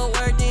on your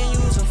word, then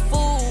you's a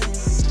fool.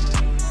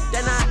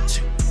 They're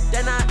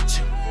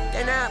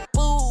not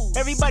fool.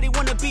 Everybody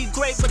wanna be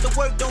great, but the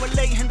work don't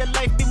relate, and the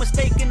life be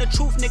mistaken the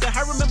truth, nigga.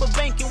 I remember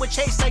banking with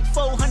Chase like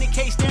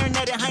 400K, staring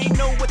at it, I ain't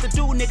know what to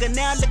do, nigga.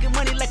 Now I look at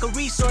money like a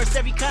resource.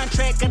 Every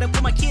contract gotta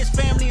put my kids'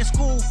 family in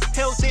school.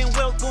 Health and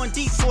wealth going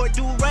deep for it,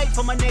 do right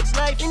for my next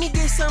life. Let me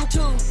get some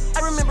too.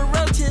 I remember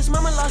roaches,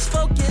 mama lost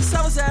focus.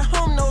 I was at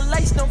home, no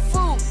lights, no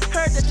food.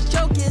 Heard that the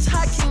joke is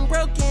hot king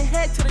broken,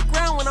 head to the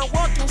ground when I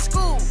walk in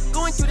school.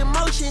 Going through the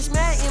motions,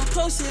 mad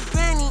impulsive,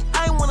 Benny.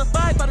 I wanna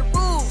abide by the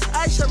rules.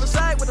 I shall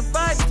reside with a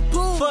vibe is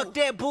pool. Fuck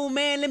that boo,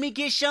 man, let me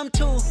get some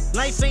too.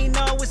 Life ain't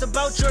always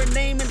about your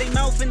name and they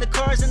mouth and the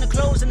cars and the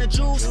clothes and the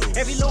jewels.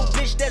 Every little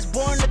bitch that's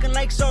born looking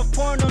like soft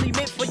porn only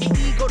meant for your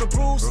ego to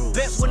bruise.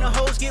 Bet when the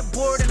hoes get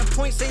bored and the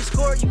points ain't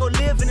scored, you gon'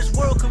 live in this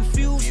world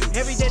confused.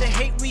 Every day the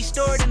hate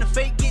restored and the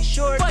fake get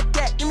short. Fuck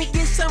that, let me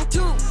get some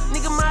too.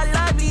 Nigga, my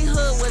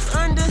livelihood was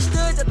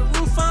understood that the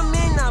roof I'm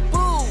in, not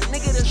boo.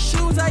 Nigga, the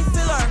shoes I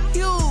feel are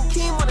huge.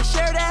 King wanna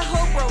share that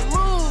hope, bro,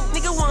 move.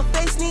 Nigga want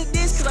face need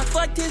this, cause I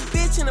fucked his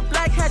bitch in a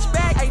black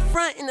hatchback. I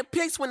front in the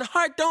pics when the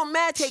heart don't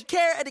match. Take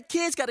care of the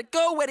kids, gotta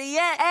go where they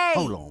at. Ay.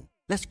 Hold on,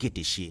 let's get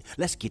this shit.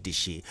 Let's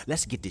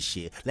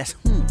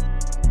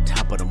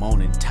top of the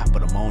morning, top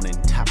of the morning,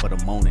 top of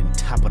the morning,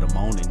 top of the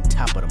morning,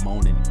 top of the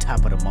morning,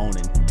 top of the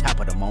morning, top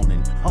of the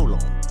morning. Hold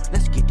on,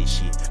 let's get this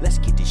shit. Let's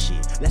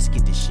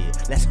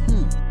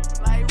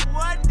Like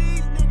what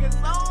these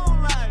niggas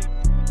on like?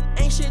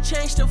 Ain't shit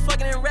changed, still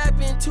fucking and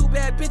rapping. Two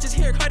bad bitches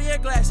here, Cartier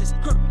glasses.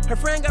 Her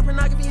friend got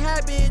pornography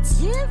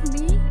habits. give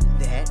me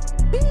that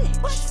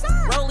bitch. What's up?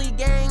 Rolly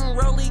gang.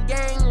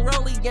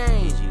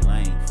 Is you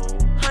lame, fool?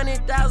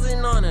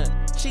 100,000 on her,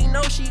 she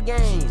know she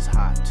gang. She's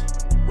hot.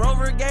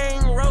 Rover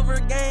gang.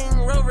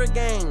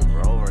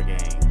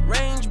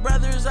 Range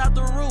brothers out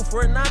the roof,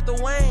 we're not the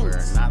Waynes.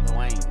 We're not the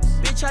Waynes.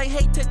 Bitch, I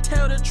hate to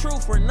tell the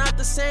truth, we're not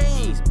the same.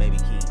 He's baby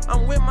king.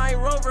 I'm with my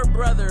Rover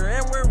brother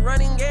and we're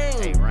running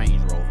game. Hey,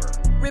 Range Rover.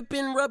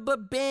 Ripping rubber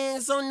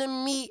bands on the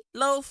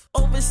meatloaf.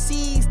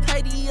 Overseas,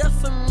 tidy up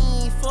for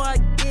me before I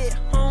get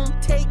home.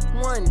 Take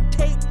 1,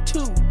 take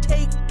 2,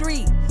 take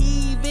 3.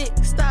 Heave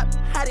it, stop,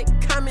 had it,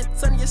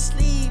 comments on your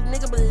sleeve.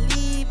 Nigga,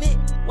 believe it.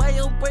 Why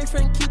your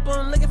boyfriend keep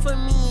on looking for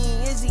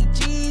me? Is he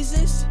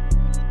Jesus?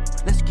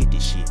 Let's get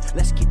this shit.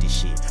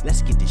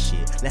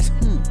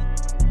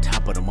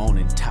 Top of the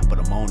morning, top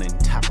of the morning,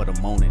 top of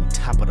the morning,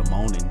 top of the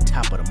morning,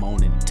 top of the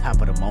morning,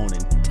 top of the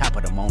morning, top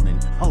of the morning.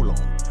 Hold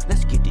on,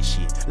 let's get this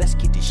shit.